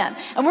for them.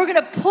 And we're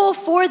going to pull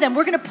for them.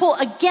 We're going to pull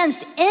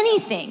against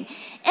anything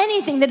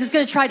that is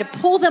going to try to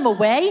pull them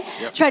away,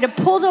 try to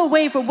pull them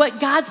away from what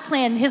God's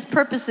plan, his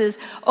purposes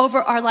over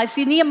our lives.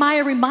 See,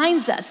 Nehemiah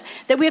reminds us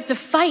that we have to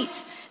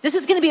fight. This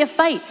is going to be a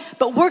fight,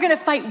 but we're going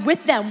to fight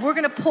with them. We're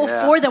going to pull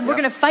for them. We're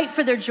going to fight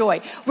for their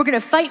joy. We're going to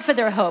fight for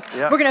their hope.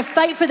 We're going to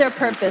fight for their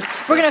purpose.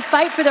 We're going to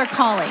fight for their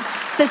calling.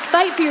 It says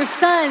fight for your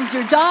sons,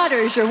 your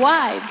daughters, your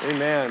wives.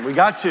 Amen. We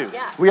got to.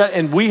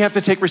 And we have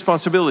to take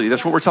responsibility.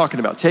 That's what we're talking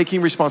about,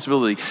 taking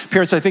responsibility.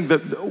 Parents, I think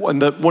that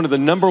one of the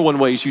number one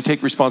ways you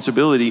take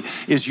responsibility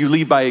is you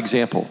lead by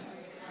example.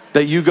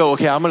 That you go,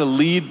 okay, I'm going to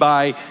lead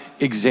by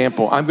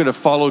example. I'm going to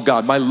follow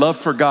God. My love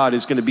for God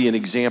is going to be an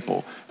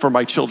example for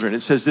my children. It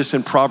says this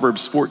in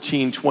Proverbs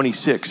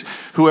 14:26.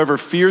 Whoever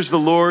fears the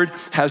Lord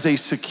has a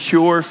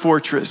secure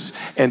fortress,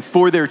 and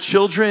for their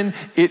children,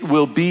 it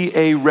will be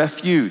a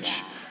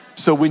refuge.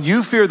 So when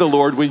you fear the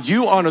Lord, when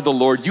you honor the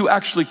Lord, you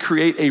actually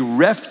create a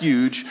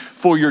refuge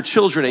for your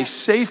children, a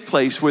safe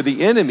place where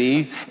the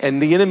enemy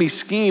and the enemy's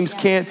schemes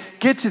can't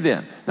get to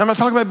them. Now, I'm not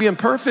talking about being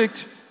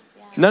perfect.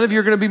 None of you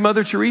are going to be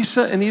Mother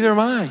Teresa, and neither am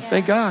I.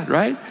 Thank God,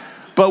 right?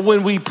 But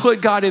when we put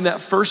God in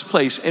that first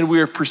place and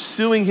we are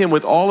pursuing him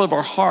with all of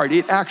our heart,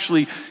 it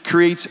actually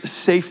creates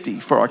safety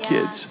for our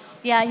kids.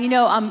 Yeah, you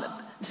know,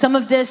 some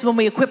of this, when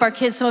we equip our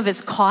kids, some of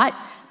it's caught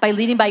by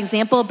leading by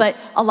example, but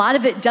a lot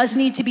of it does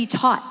need to be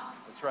taught.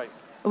 That's right.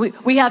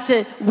 We have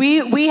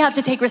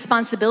to take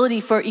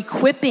responsibility for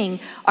equipping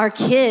our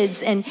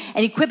kids and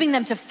equipping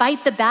them to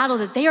fight the battle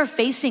that they are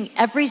facing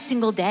every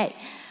single day.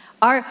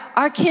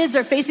 Our kids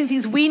are facing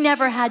things we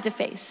never had to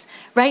face,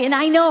 right? And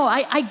I know,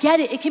 I get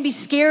it. It can be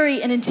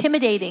scary and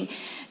intimidating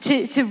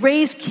to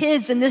raise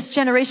kids in this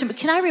generation. But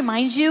can I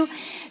remind you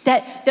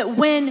that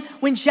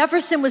when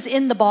Jefferson was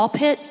in the ball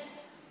pit,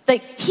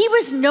 like he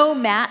was no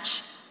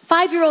match.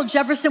 5-year-old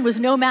Jefferson was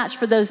no match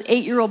for those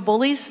 8-year-old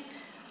bullies.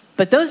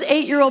 But those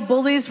 8-year-old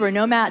bullies were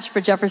no match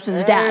for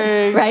Jefferson's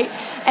dad, right?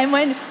 And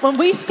when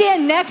we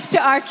stand next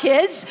to our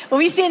kids,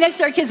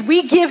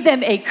 we give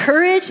them a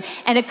courage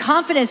and a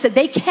confidence that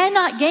they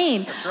cannot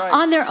gain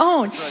on their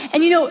own.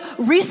 And you know,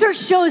 research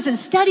shows in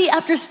study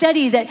after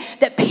study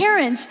that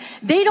parents,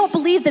 they don't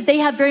believe that they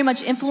have very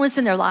much influence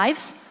in their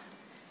lives.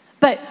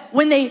 But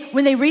when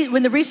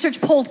the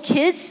research polled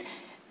kids,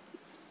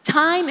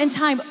 time and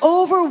time,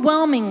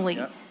 overwhelmingly,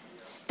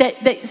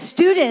 that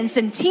students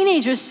and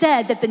teenagers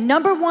said that the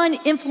number one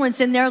influence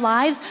in their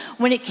lives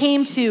when it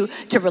came to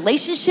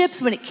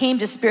relationships, when it came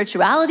to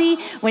spirituality,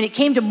 when it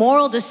came to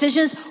moral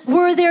decisions,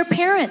 were their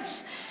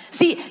parents.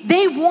 See,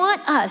 they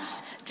want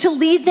us to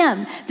lead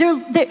them.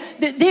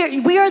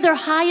 We are their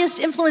highest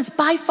influence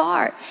by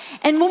far.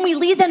 And when we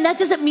lead them, that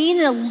doesn't mean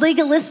in a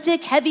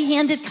legalistic,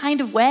 heavy-handed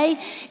kind of way.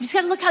 You just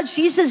gotta look how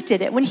Jesus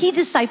did it. When he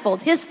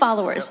discipled his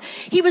followers,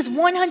 he was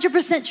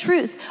 100%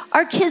 truth.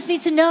 Our kids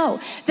need to know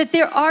that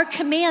there are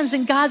commands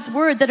in God's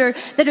word that are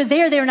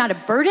there. They are not a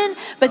burden,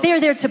 but they are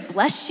there to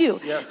bless you,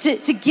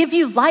 to give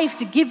you life,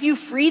 to give you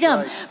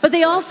freedom. But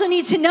they also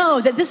need to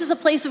know that this is a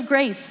place of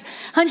grace.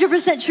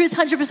 100% truth,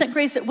 100%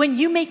 grace, that when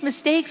you make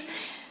mistakes,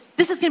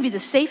 this is going to be the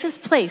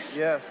safest place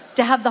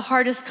to have the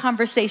hardest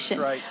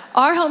conversation.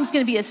 Our home's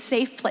going to be a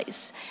safe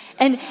place.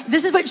 And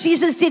this is what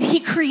Jesus did.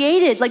 He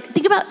created,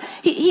 think about,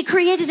 he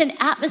created an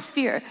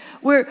atmosphere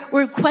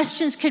where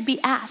questions could be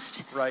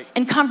asked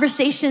and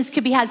conversations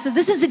could be had. So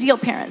this is the deal,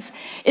 parents,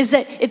 is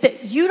that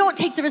if you don't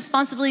take the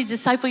responsibility to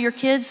disciple your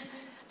kids,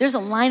 there's a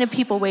line of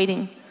people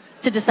waiting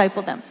to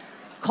disciple them.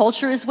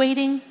 Culture is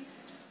waiting.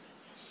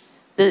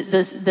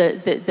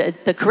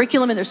 The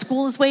curriculum in their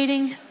school is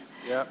waiting.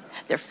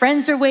 Their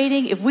friends are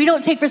waiting. If we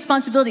don't take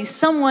responsibility,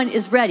 someone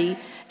is ready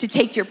to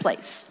take your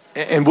place.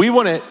 And we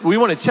want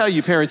to tell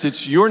you, parents,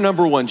 it's your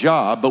number one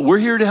job, but we're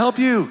here to help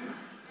you.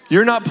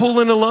 You're not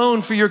pulling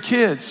alone for your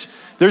kids.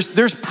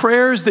 There's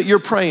prayers that you're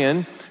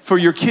praying for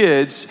your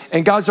kids,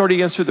 and God's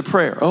already answered the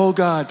prayer. Oh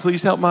God,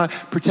 please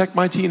protect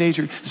my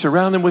teenager,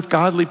 surround him with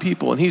godly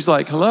people. And he's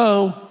like,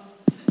 hello,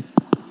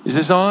 is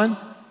this on?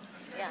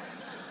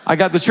 I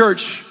got the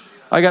church.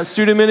 I got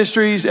student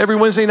ministries every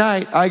Wednesday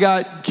night. I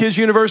got kids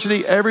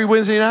university every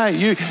Wednesday night.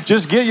 You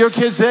just get your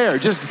kids there.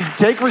 Just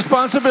take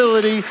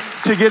responsibility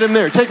to get them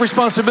there. Take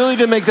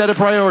responsibility to make that a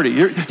priority.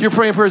 You're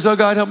praying prayers. Oh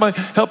God,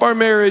 help our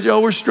marriage. Oh,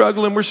 we're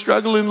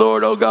struggling,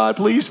 Lord. Oh God,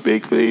 please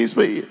speak, please.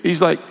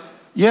 He's like,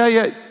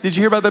 yeah. Did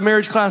you hear about the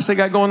marriage class they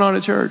got going on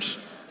at church?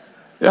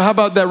 How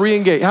about that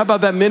re-engage? How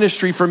about that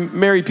ministry for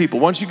married people?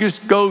 Why don't you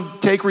just go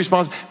take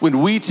responsibility?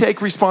 When we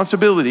take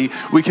responsibility,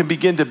 we can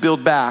begin to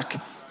build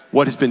back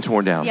what has been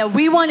torn down. Yeah,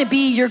 we want to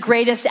be your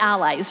greatest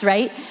allies,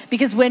 right?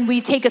 Because when we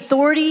take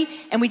authority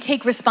and we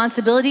take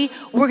responsibility,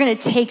 we're going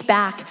to take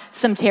back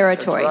some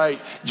territory. That's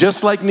right.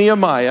 Just like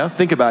Nehemiah,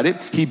 think about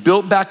it. He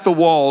built back the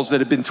walls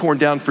that had been torn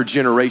down for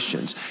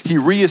generations. He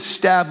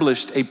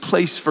reestablished a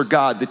place for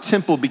God. The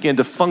temple began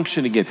to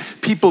function again.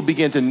 People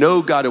began to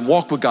know God and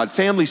walk with God.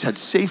 Families had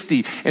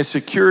safety and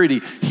security.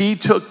 He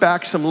took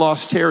back some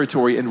lost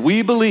territory, and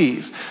we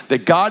believe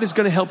that God is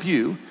going to help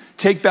you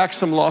take back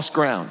some lost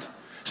ground.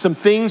 Some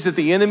things that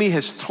the enemy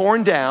has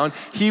torn down,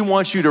 he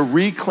wants you to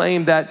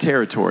reclaim that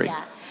territory.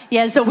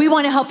 Yeah, so we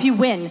want to help you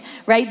win,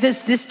 right?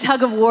 This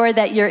tug of war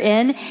that you're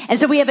in. And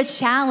so we have a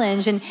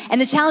challenge, and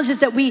the challenge is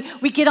that we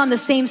get on the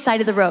same side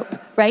of the rope,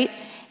 right?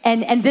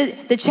 And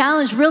the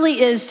challenge really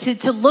is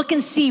to look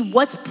and see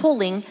what's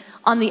pulling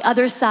on the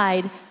other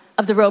side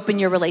of the rope in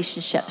your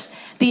relationships.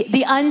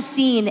 The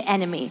unseen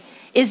enemy.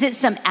 Is it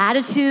some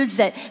attitudes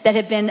that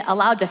have been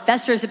allowed to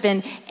fester? Has it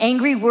been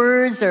angry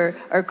words or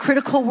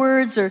critical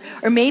words? Or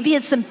maybe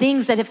it's some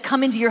things that have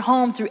come into your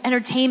home through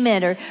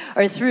entertainment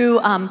or through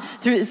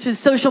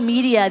social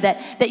media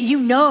that you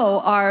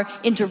know are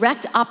in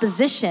direct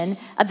opposition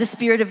of the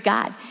Spirit of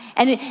God.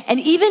 And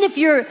even if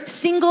you're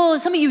single,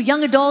 some of you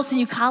young adults and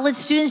you college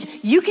students,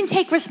 you can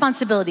take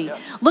responsibility.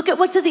 Look at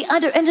what's at the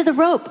end of the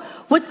rope.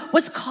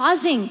 What's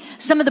causing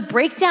some of the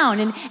breakdown?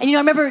 And I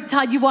remember,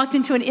 Todd, you walked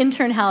into an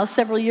intern house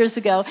several years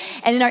ago,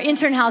 and in our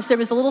intern house, there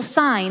was a little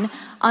sign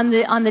on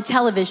the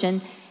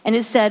television, and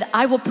it said,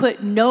 "I will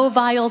put no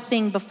vile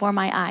thing before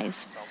my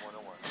eyes."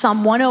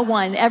 Psalm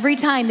 101. Every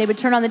time they would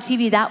turn on the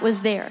TV, that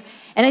was there.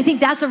 And I think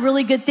that's a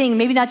really good thing,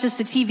 maybe not just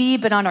the TV,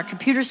 but on our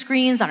computer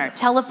screens, on our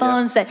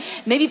telephones, that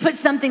maybe put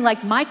something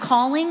like, my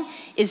calling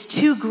is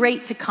too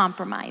great to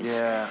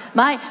compromise.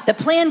 The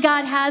plan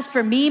God has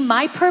for me,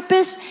 my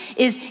purpose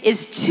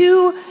is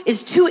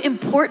too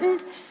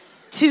important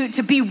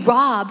to be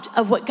robbed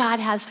of what God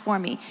has for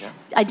me.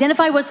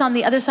 Identify what's on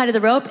the other side of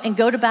the rope and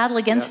go to battle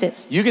against it.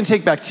 You can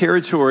take back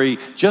territory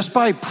just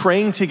by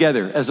praying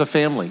together as a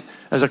family.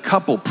 As a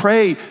couple,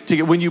 pray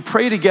together. When you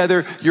pray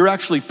together, you're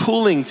actually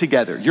pulling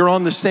together. You're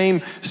on the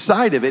same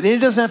side of it. And it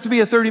doesn't have to be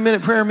a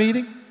 30-minute prayer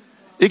meeting.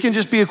 It can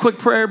just be a quick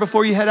prayer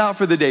before you head out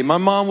for the day. My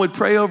mom would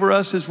pray over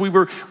us as we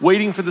were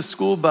waiting for the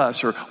school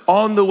bus or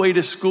on the way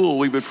to school,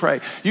 we would pray.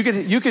 You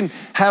can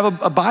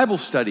have a Bible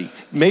study.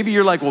 Maybe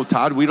you're like, well,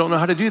 Todd, we don't know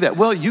how to do that.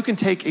 Well, you can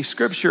take a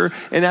scripture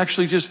and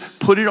actually just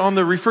put it on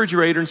the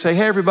refrigerator and say,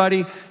 hey,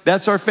 everybody,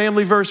 that's our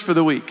family verse for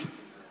the week.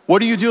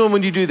 What are you doing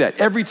when you do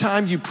that? Every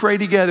time you pray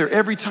together,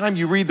 every time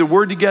you read the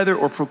word together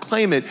or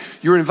proclaim it,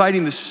 you're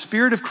inviting the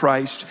Spirit of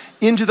Christ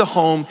into the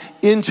home,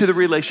 into the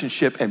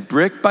relationship, and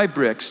brick by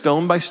brick,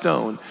 stone by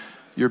stone,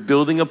 you're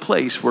building a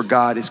place where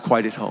God is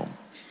quite at home.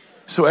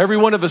 So every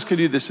one of us can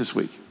do this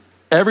week.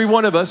 Every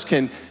one of us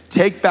can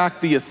take back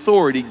the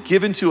authority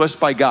given to us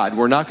by God.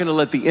 We're not going to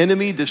let the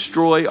enemy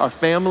destroy our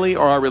family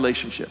or our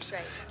relationships.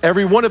 Right.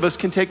 Every one of us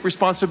can take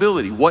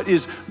responsibility. What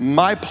is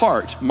my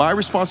part, my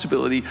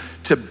responsibility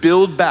to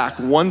build back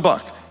one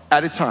buck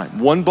at a time,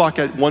 one block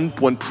at one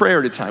prayer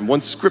at a time,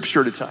 one scripture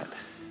at a time.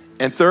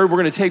 And third, we're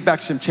going to take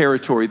back some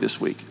territory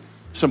this week.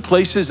 Some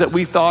places that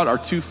we thought are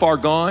too far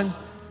gone.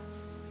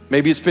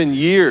 Maybe it's been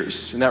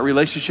years and that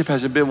relationship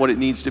hasn't been what it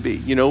needs to be.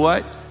 You know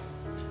what?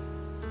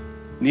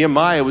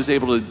 Nehemiah was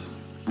able to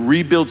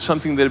rebuild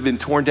something that had been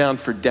torn down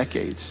for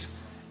decades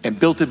and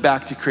built it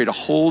back to create a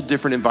whole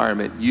different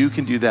environment. You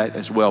can do that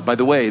as well. By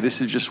the way, this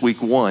is just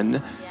week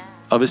 1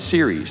 of a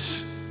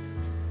series.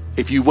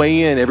 If you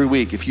weigh in every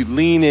week, if you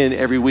lean in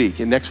every week,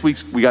 and next week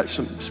we got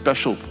some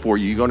special for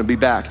you, you're gonna be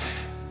back.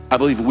 I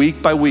believe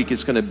week by week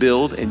it's gonna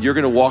build, and you're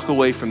gonna walk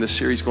away from this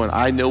series going,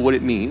 I know what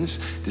it means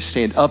to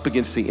stand up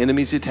against the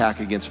enemy's attack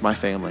against my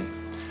family.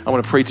 I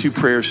wanna pray 2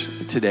 prayers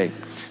today.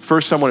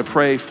 First, I wanna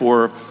pray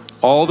for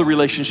all the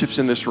relationships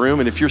in this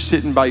room. And if you're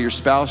sitting by your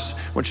spouse,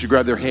 I want you to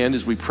grab their hand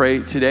as we pray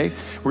today.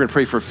 We're gonna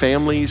pray for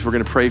families. We're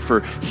gonna pray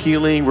for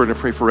healing. We're gonna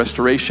pray for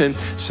restoration.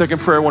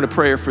 Second prayer I wanna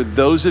pray for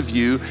those of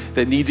you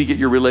that need to get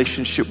your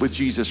relationship with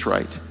Jesus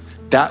right.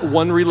 That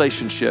one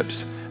relationship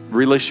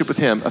with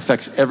him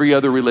affects every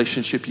other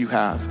relationship you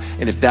have.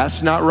 And if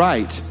that's not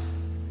right,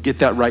 get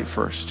that right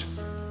first.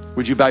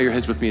 Would you bow your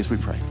heads with me as we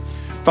pray?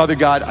 Father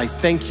God, I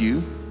thank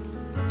you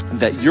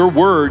that your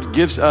word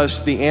gives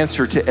us the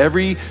answer to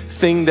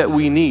everything that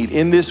we need.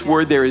 In this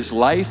word, there is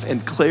life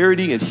and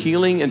clarity and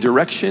healing and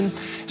direction.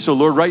 So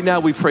Lord, right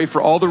now we pray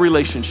for all the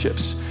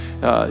relationships.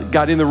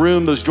 God, in the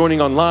room, those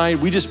joining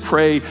online, we just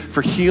pray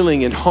for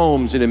healing in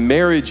homes and in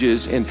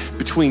marriages and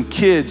between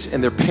kids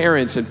and their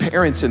parents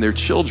and their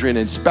children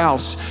and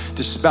spouse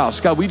to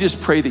spouse. God, we just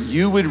pray that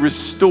you would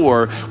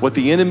restore what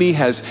the enemy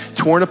has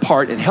torn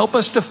apart and help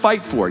us to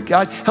fight for it.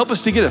 God, help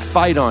us to get a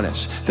fight on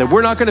us, that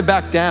we're not gonna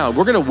back down.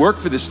 We're gonna work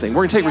for this thing.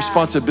 We're gonna take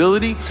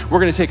responsibility. We're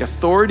gonna take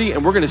authority,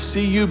 and we're gonna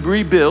see you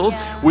rebuild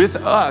with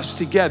us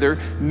together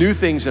new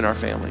things in our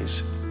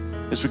families.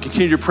 As we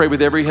continue to pray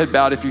with every head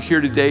bowed, if you're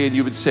here today and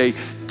you would say,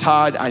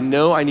 Todd, I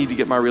know I need to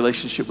get my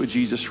relationship with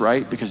Jesus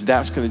right, because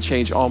that's gonna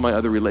change all my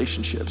other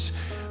relationships.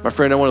 My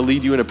friend, I wanna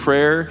lead you in a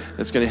prayer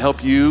that's gonna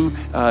help you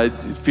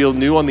feel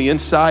new on the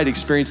inside,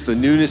 experience the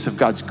newness of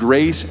God's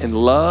grace and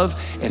love,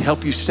 and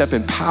help you step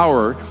in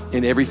power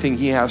in everything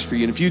he has for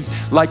you. And if you'd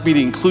like me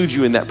to include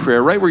you in that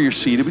prayer, right where you're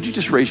seated, would you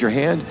just raise your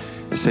hand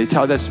and say,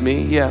 Todd, that's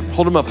me? Yeah,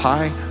 hold them up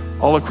high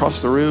all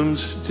across the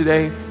rooms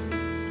today.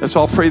 Let's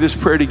all pray this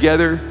prayer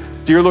together.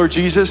 Dear Lord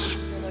Jesus,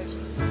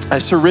 I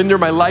surrender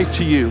my life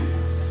to you.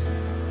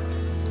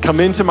 Come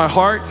into my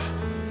heart,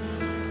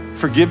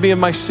 forgive me of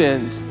my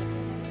sins,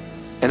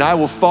 and I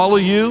will follow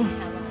you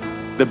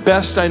the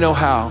best I know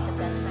how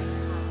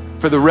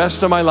for the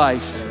rest of my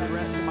life.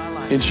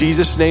 In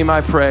Jesus' name I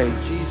pray.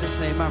 In Jesus'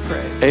 name I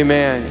pray.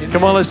 Amen.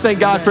 Come on, let's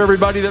thank God for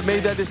everybody that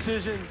made that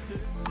decision.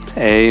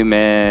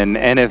 Amen.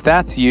 And if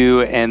that's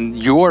you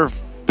and your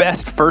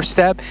best first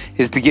step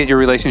is to get your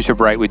relationship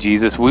right with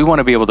Jesus, we want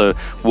to be able to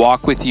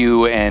walk with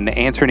you and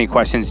answer any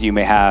questions you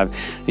may have.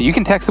 You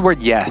can text the word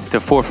yes to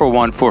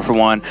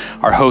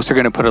 441-441. Our hosts are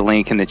going to put a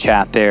link in the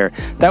chat there.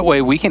 That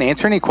way we can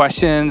answer any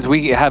questions.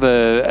 We have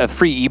a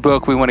free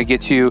ebook we want to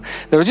get you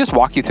that will just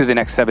walk you through the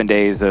next 7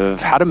 days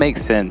of how to make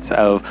sense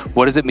of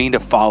what does it mean to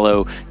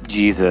follow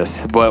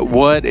Jesus. But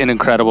what an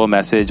incredible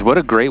message. What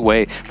a great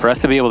way for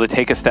us to be able to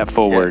take a step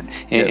forward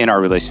in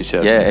our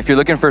relationships. Yeah, if you're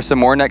looking for some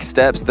more next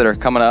steps that are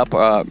coming up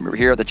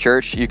here at the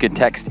church, you can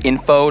text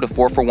info to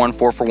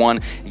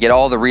 441-441. You get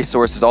all the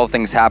resources, all the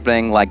things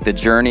happening, like the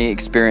Journey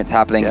experience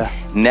happening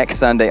next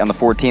Sunday on the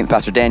 14th,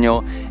 Pastor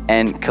Daniel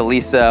and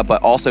Kalisa.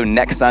 But also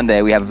next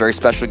Sunday, we have a very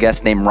special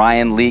guest named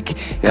Ryan Leake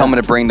coming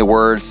to bring the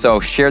word. So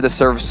share the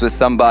service with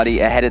somebody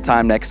ahead of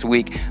time next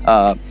week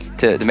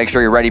to make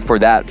sure you're ready for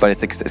that. But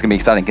it's gonna be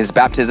exciting because it's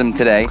baptism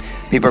today.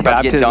 People are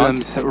about to get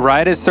dunked.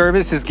 Right as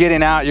service is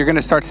getting out, you're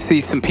gonna start to see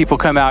some people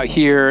come out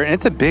here, and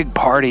it's a big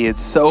party.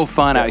 It's so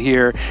fun out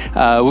here.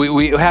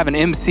 We have an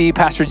MC,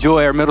 Pastor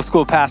Joy, our middle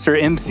school pastor,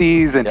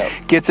 MCs and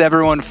gets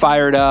everyone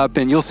fired up,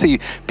 and you'll see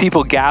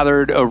people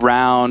gathered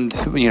around,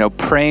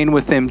 praying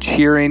with them,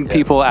 cheering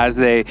people as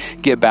they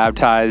get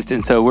baptized.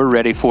 And so we're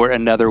ready for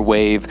another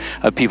wave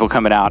of people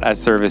coming out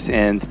as service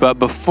ends. But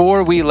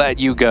before we let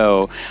you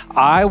go,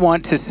 I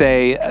want to say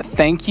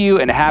thank you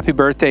and happy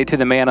birthday to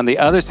the man on the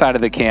other side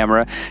of the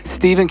camera.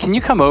 Stephen, can you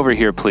come over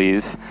here,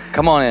 please?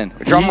 Come on in.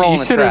 Drum roll in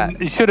the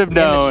chat. You should have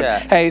known.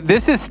 Hey,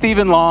 this is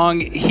Stephen Long.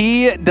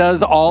 He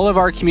does all of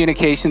our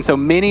communication, so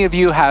many of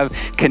you have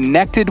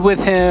connected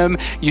with him.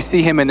 You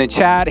see him in the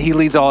chat. He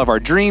leads all of our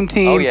dream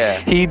team. Oh, yeah.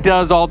 He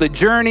does all the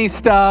Journey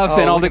stuff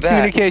and all the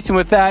communication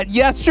with that.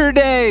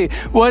 Yesterday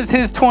was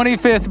his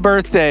 25th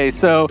birthday,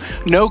 so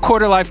no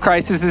quarter life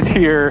crisis is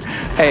here.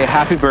 Hey,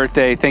 happy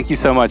birthday. Thank you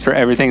so much for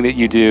everything that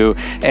you do.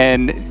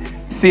 And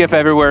CF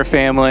Everywhere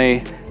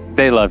family,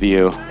 they love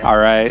you. All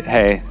right.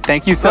 Hey,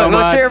 thank you so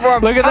much. Cheer for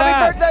him. Look at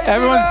Happy that. birthday,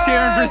 Everyone's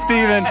cheering for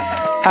Stephen.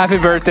 Happy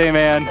birthday,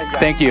 man.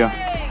 Thank you.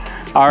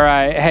 All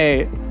right.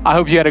 Hey, I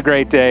hope you had a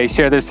great day.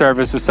 Share this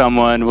service with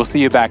someone. We'll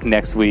see you back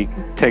next week.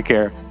 Take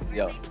care.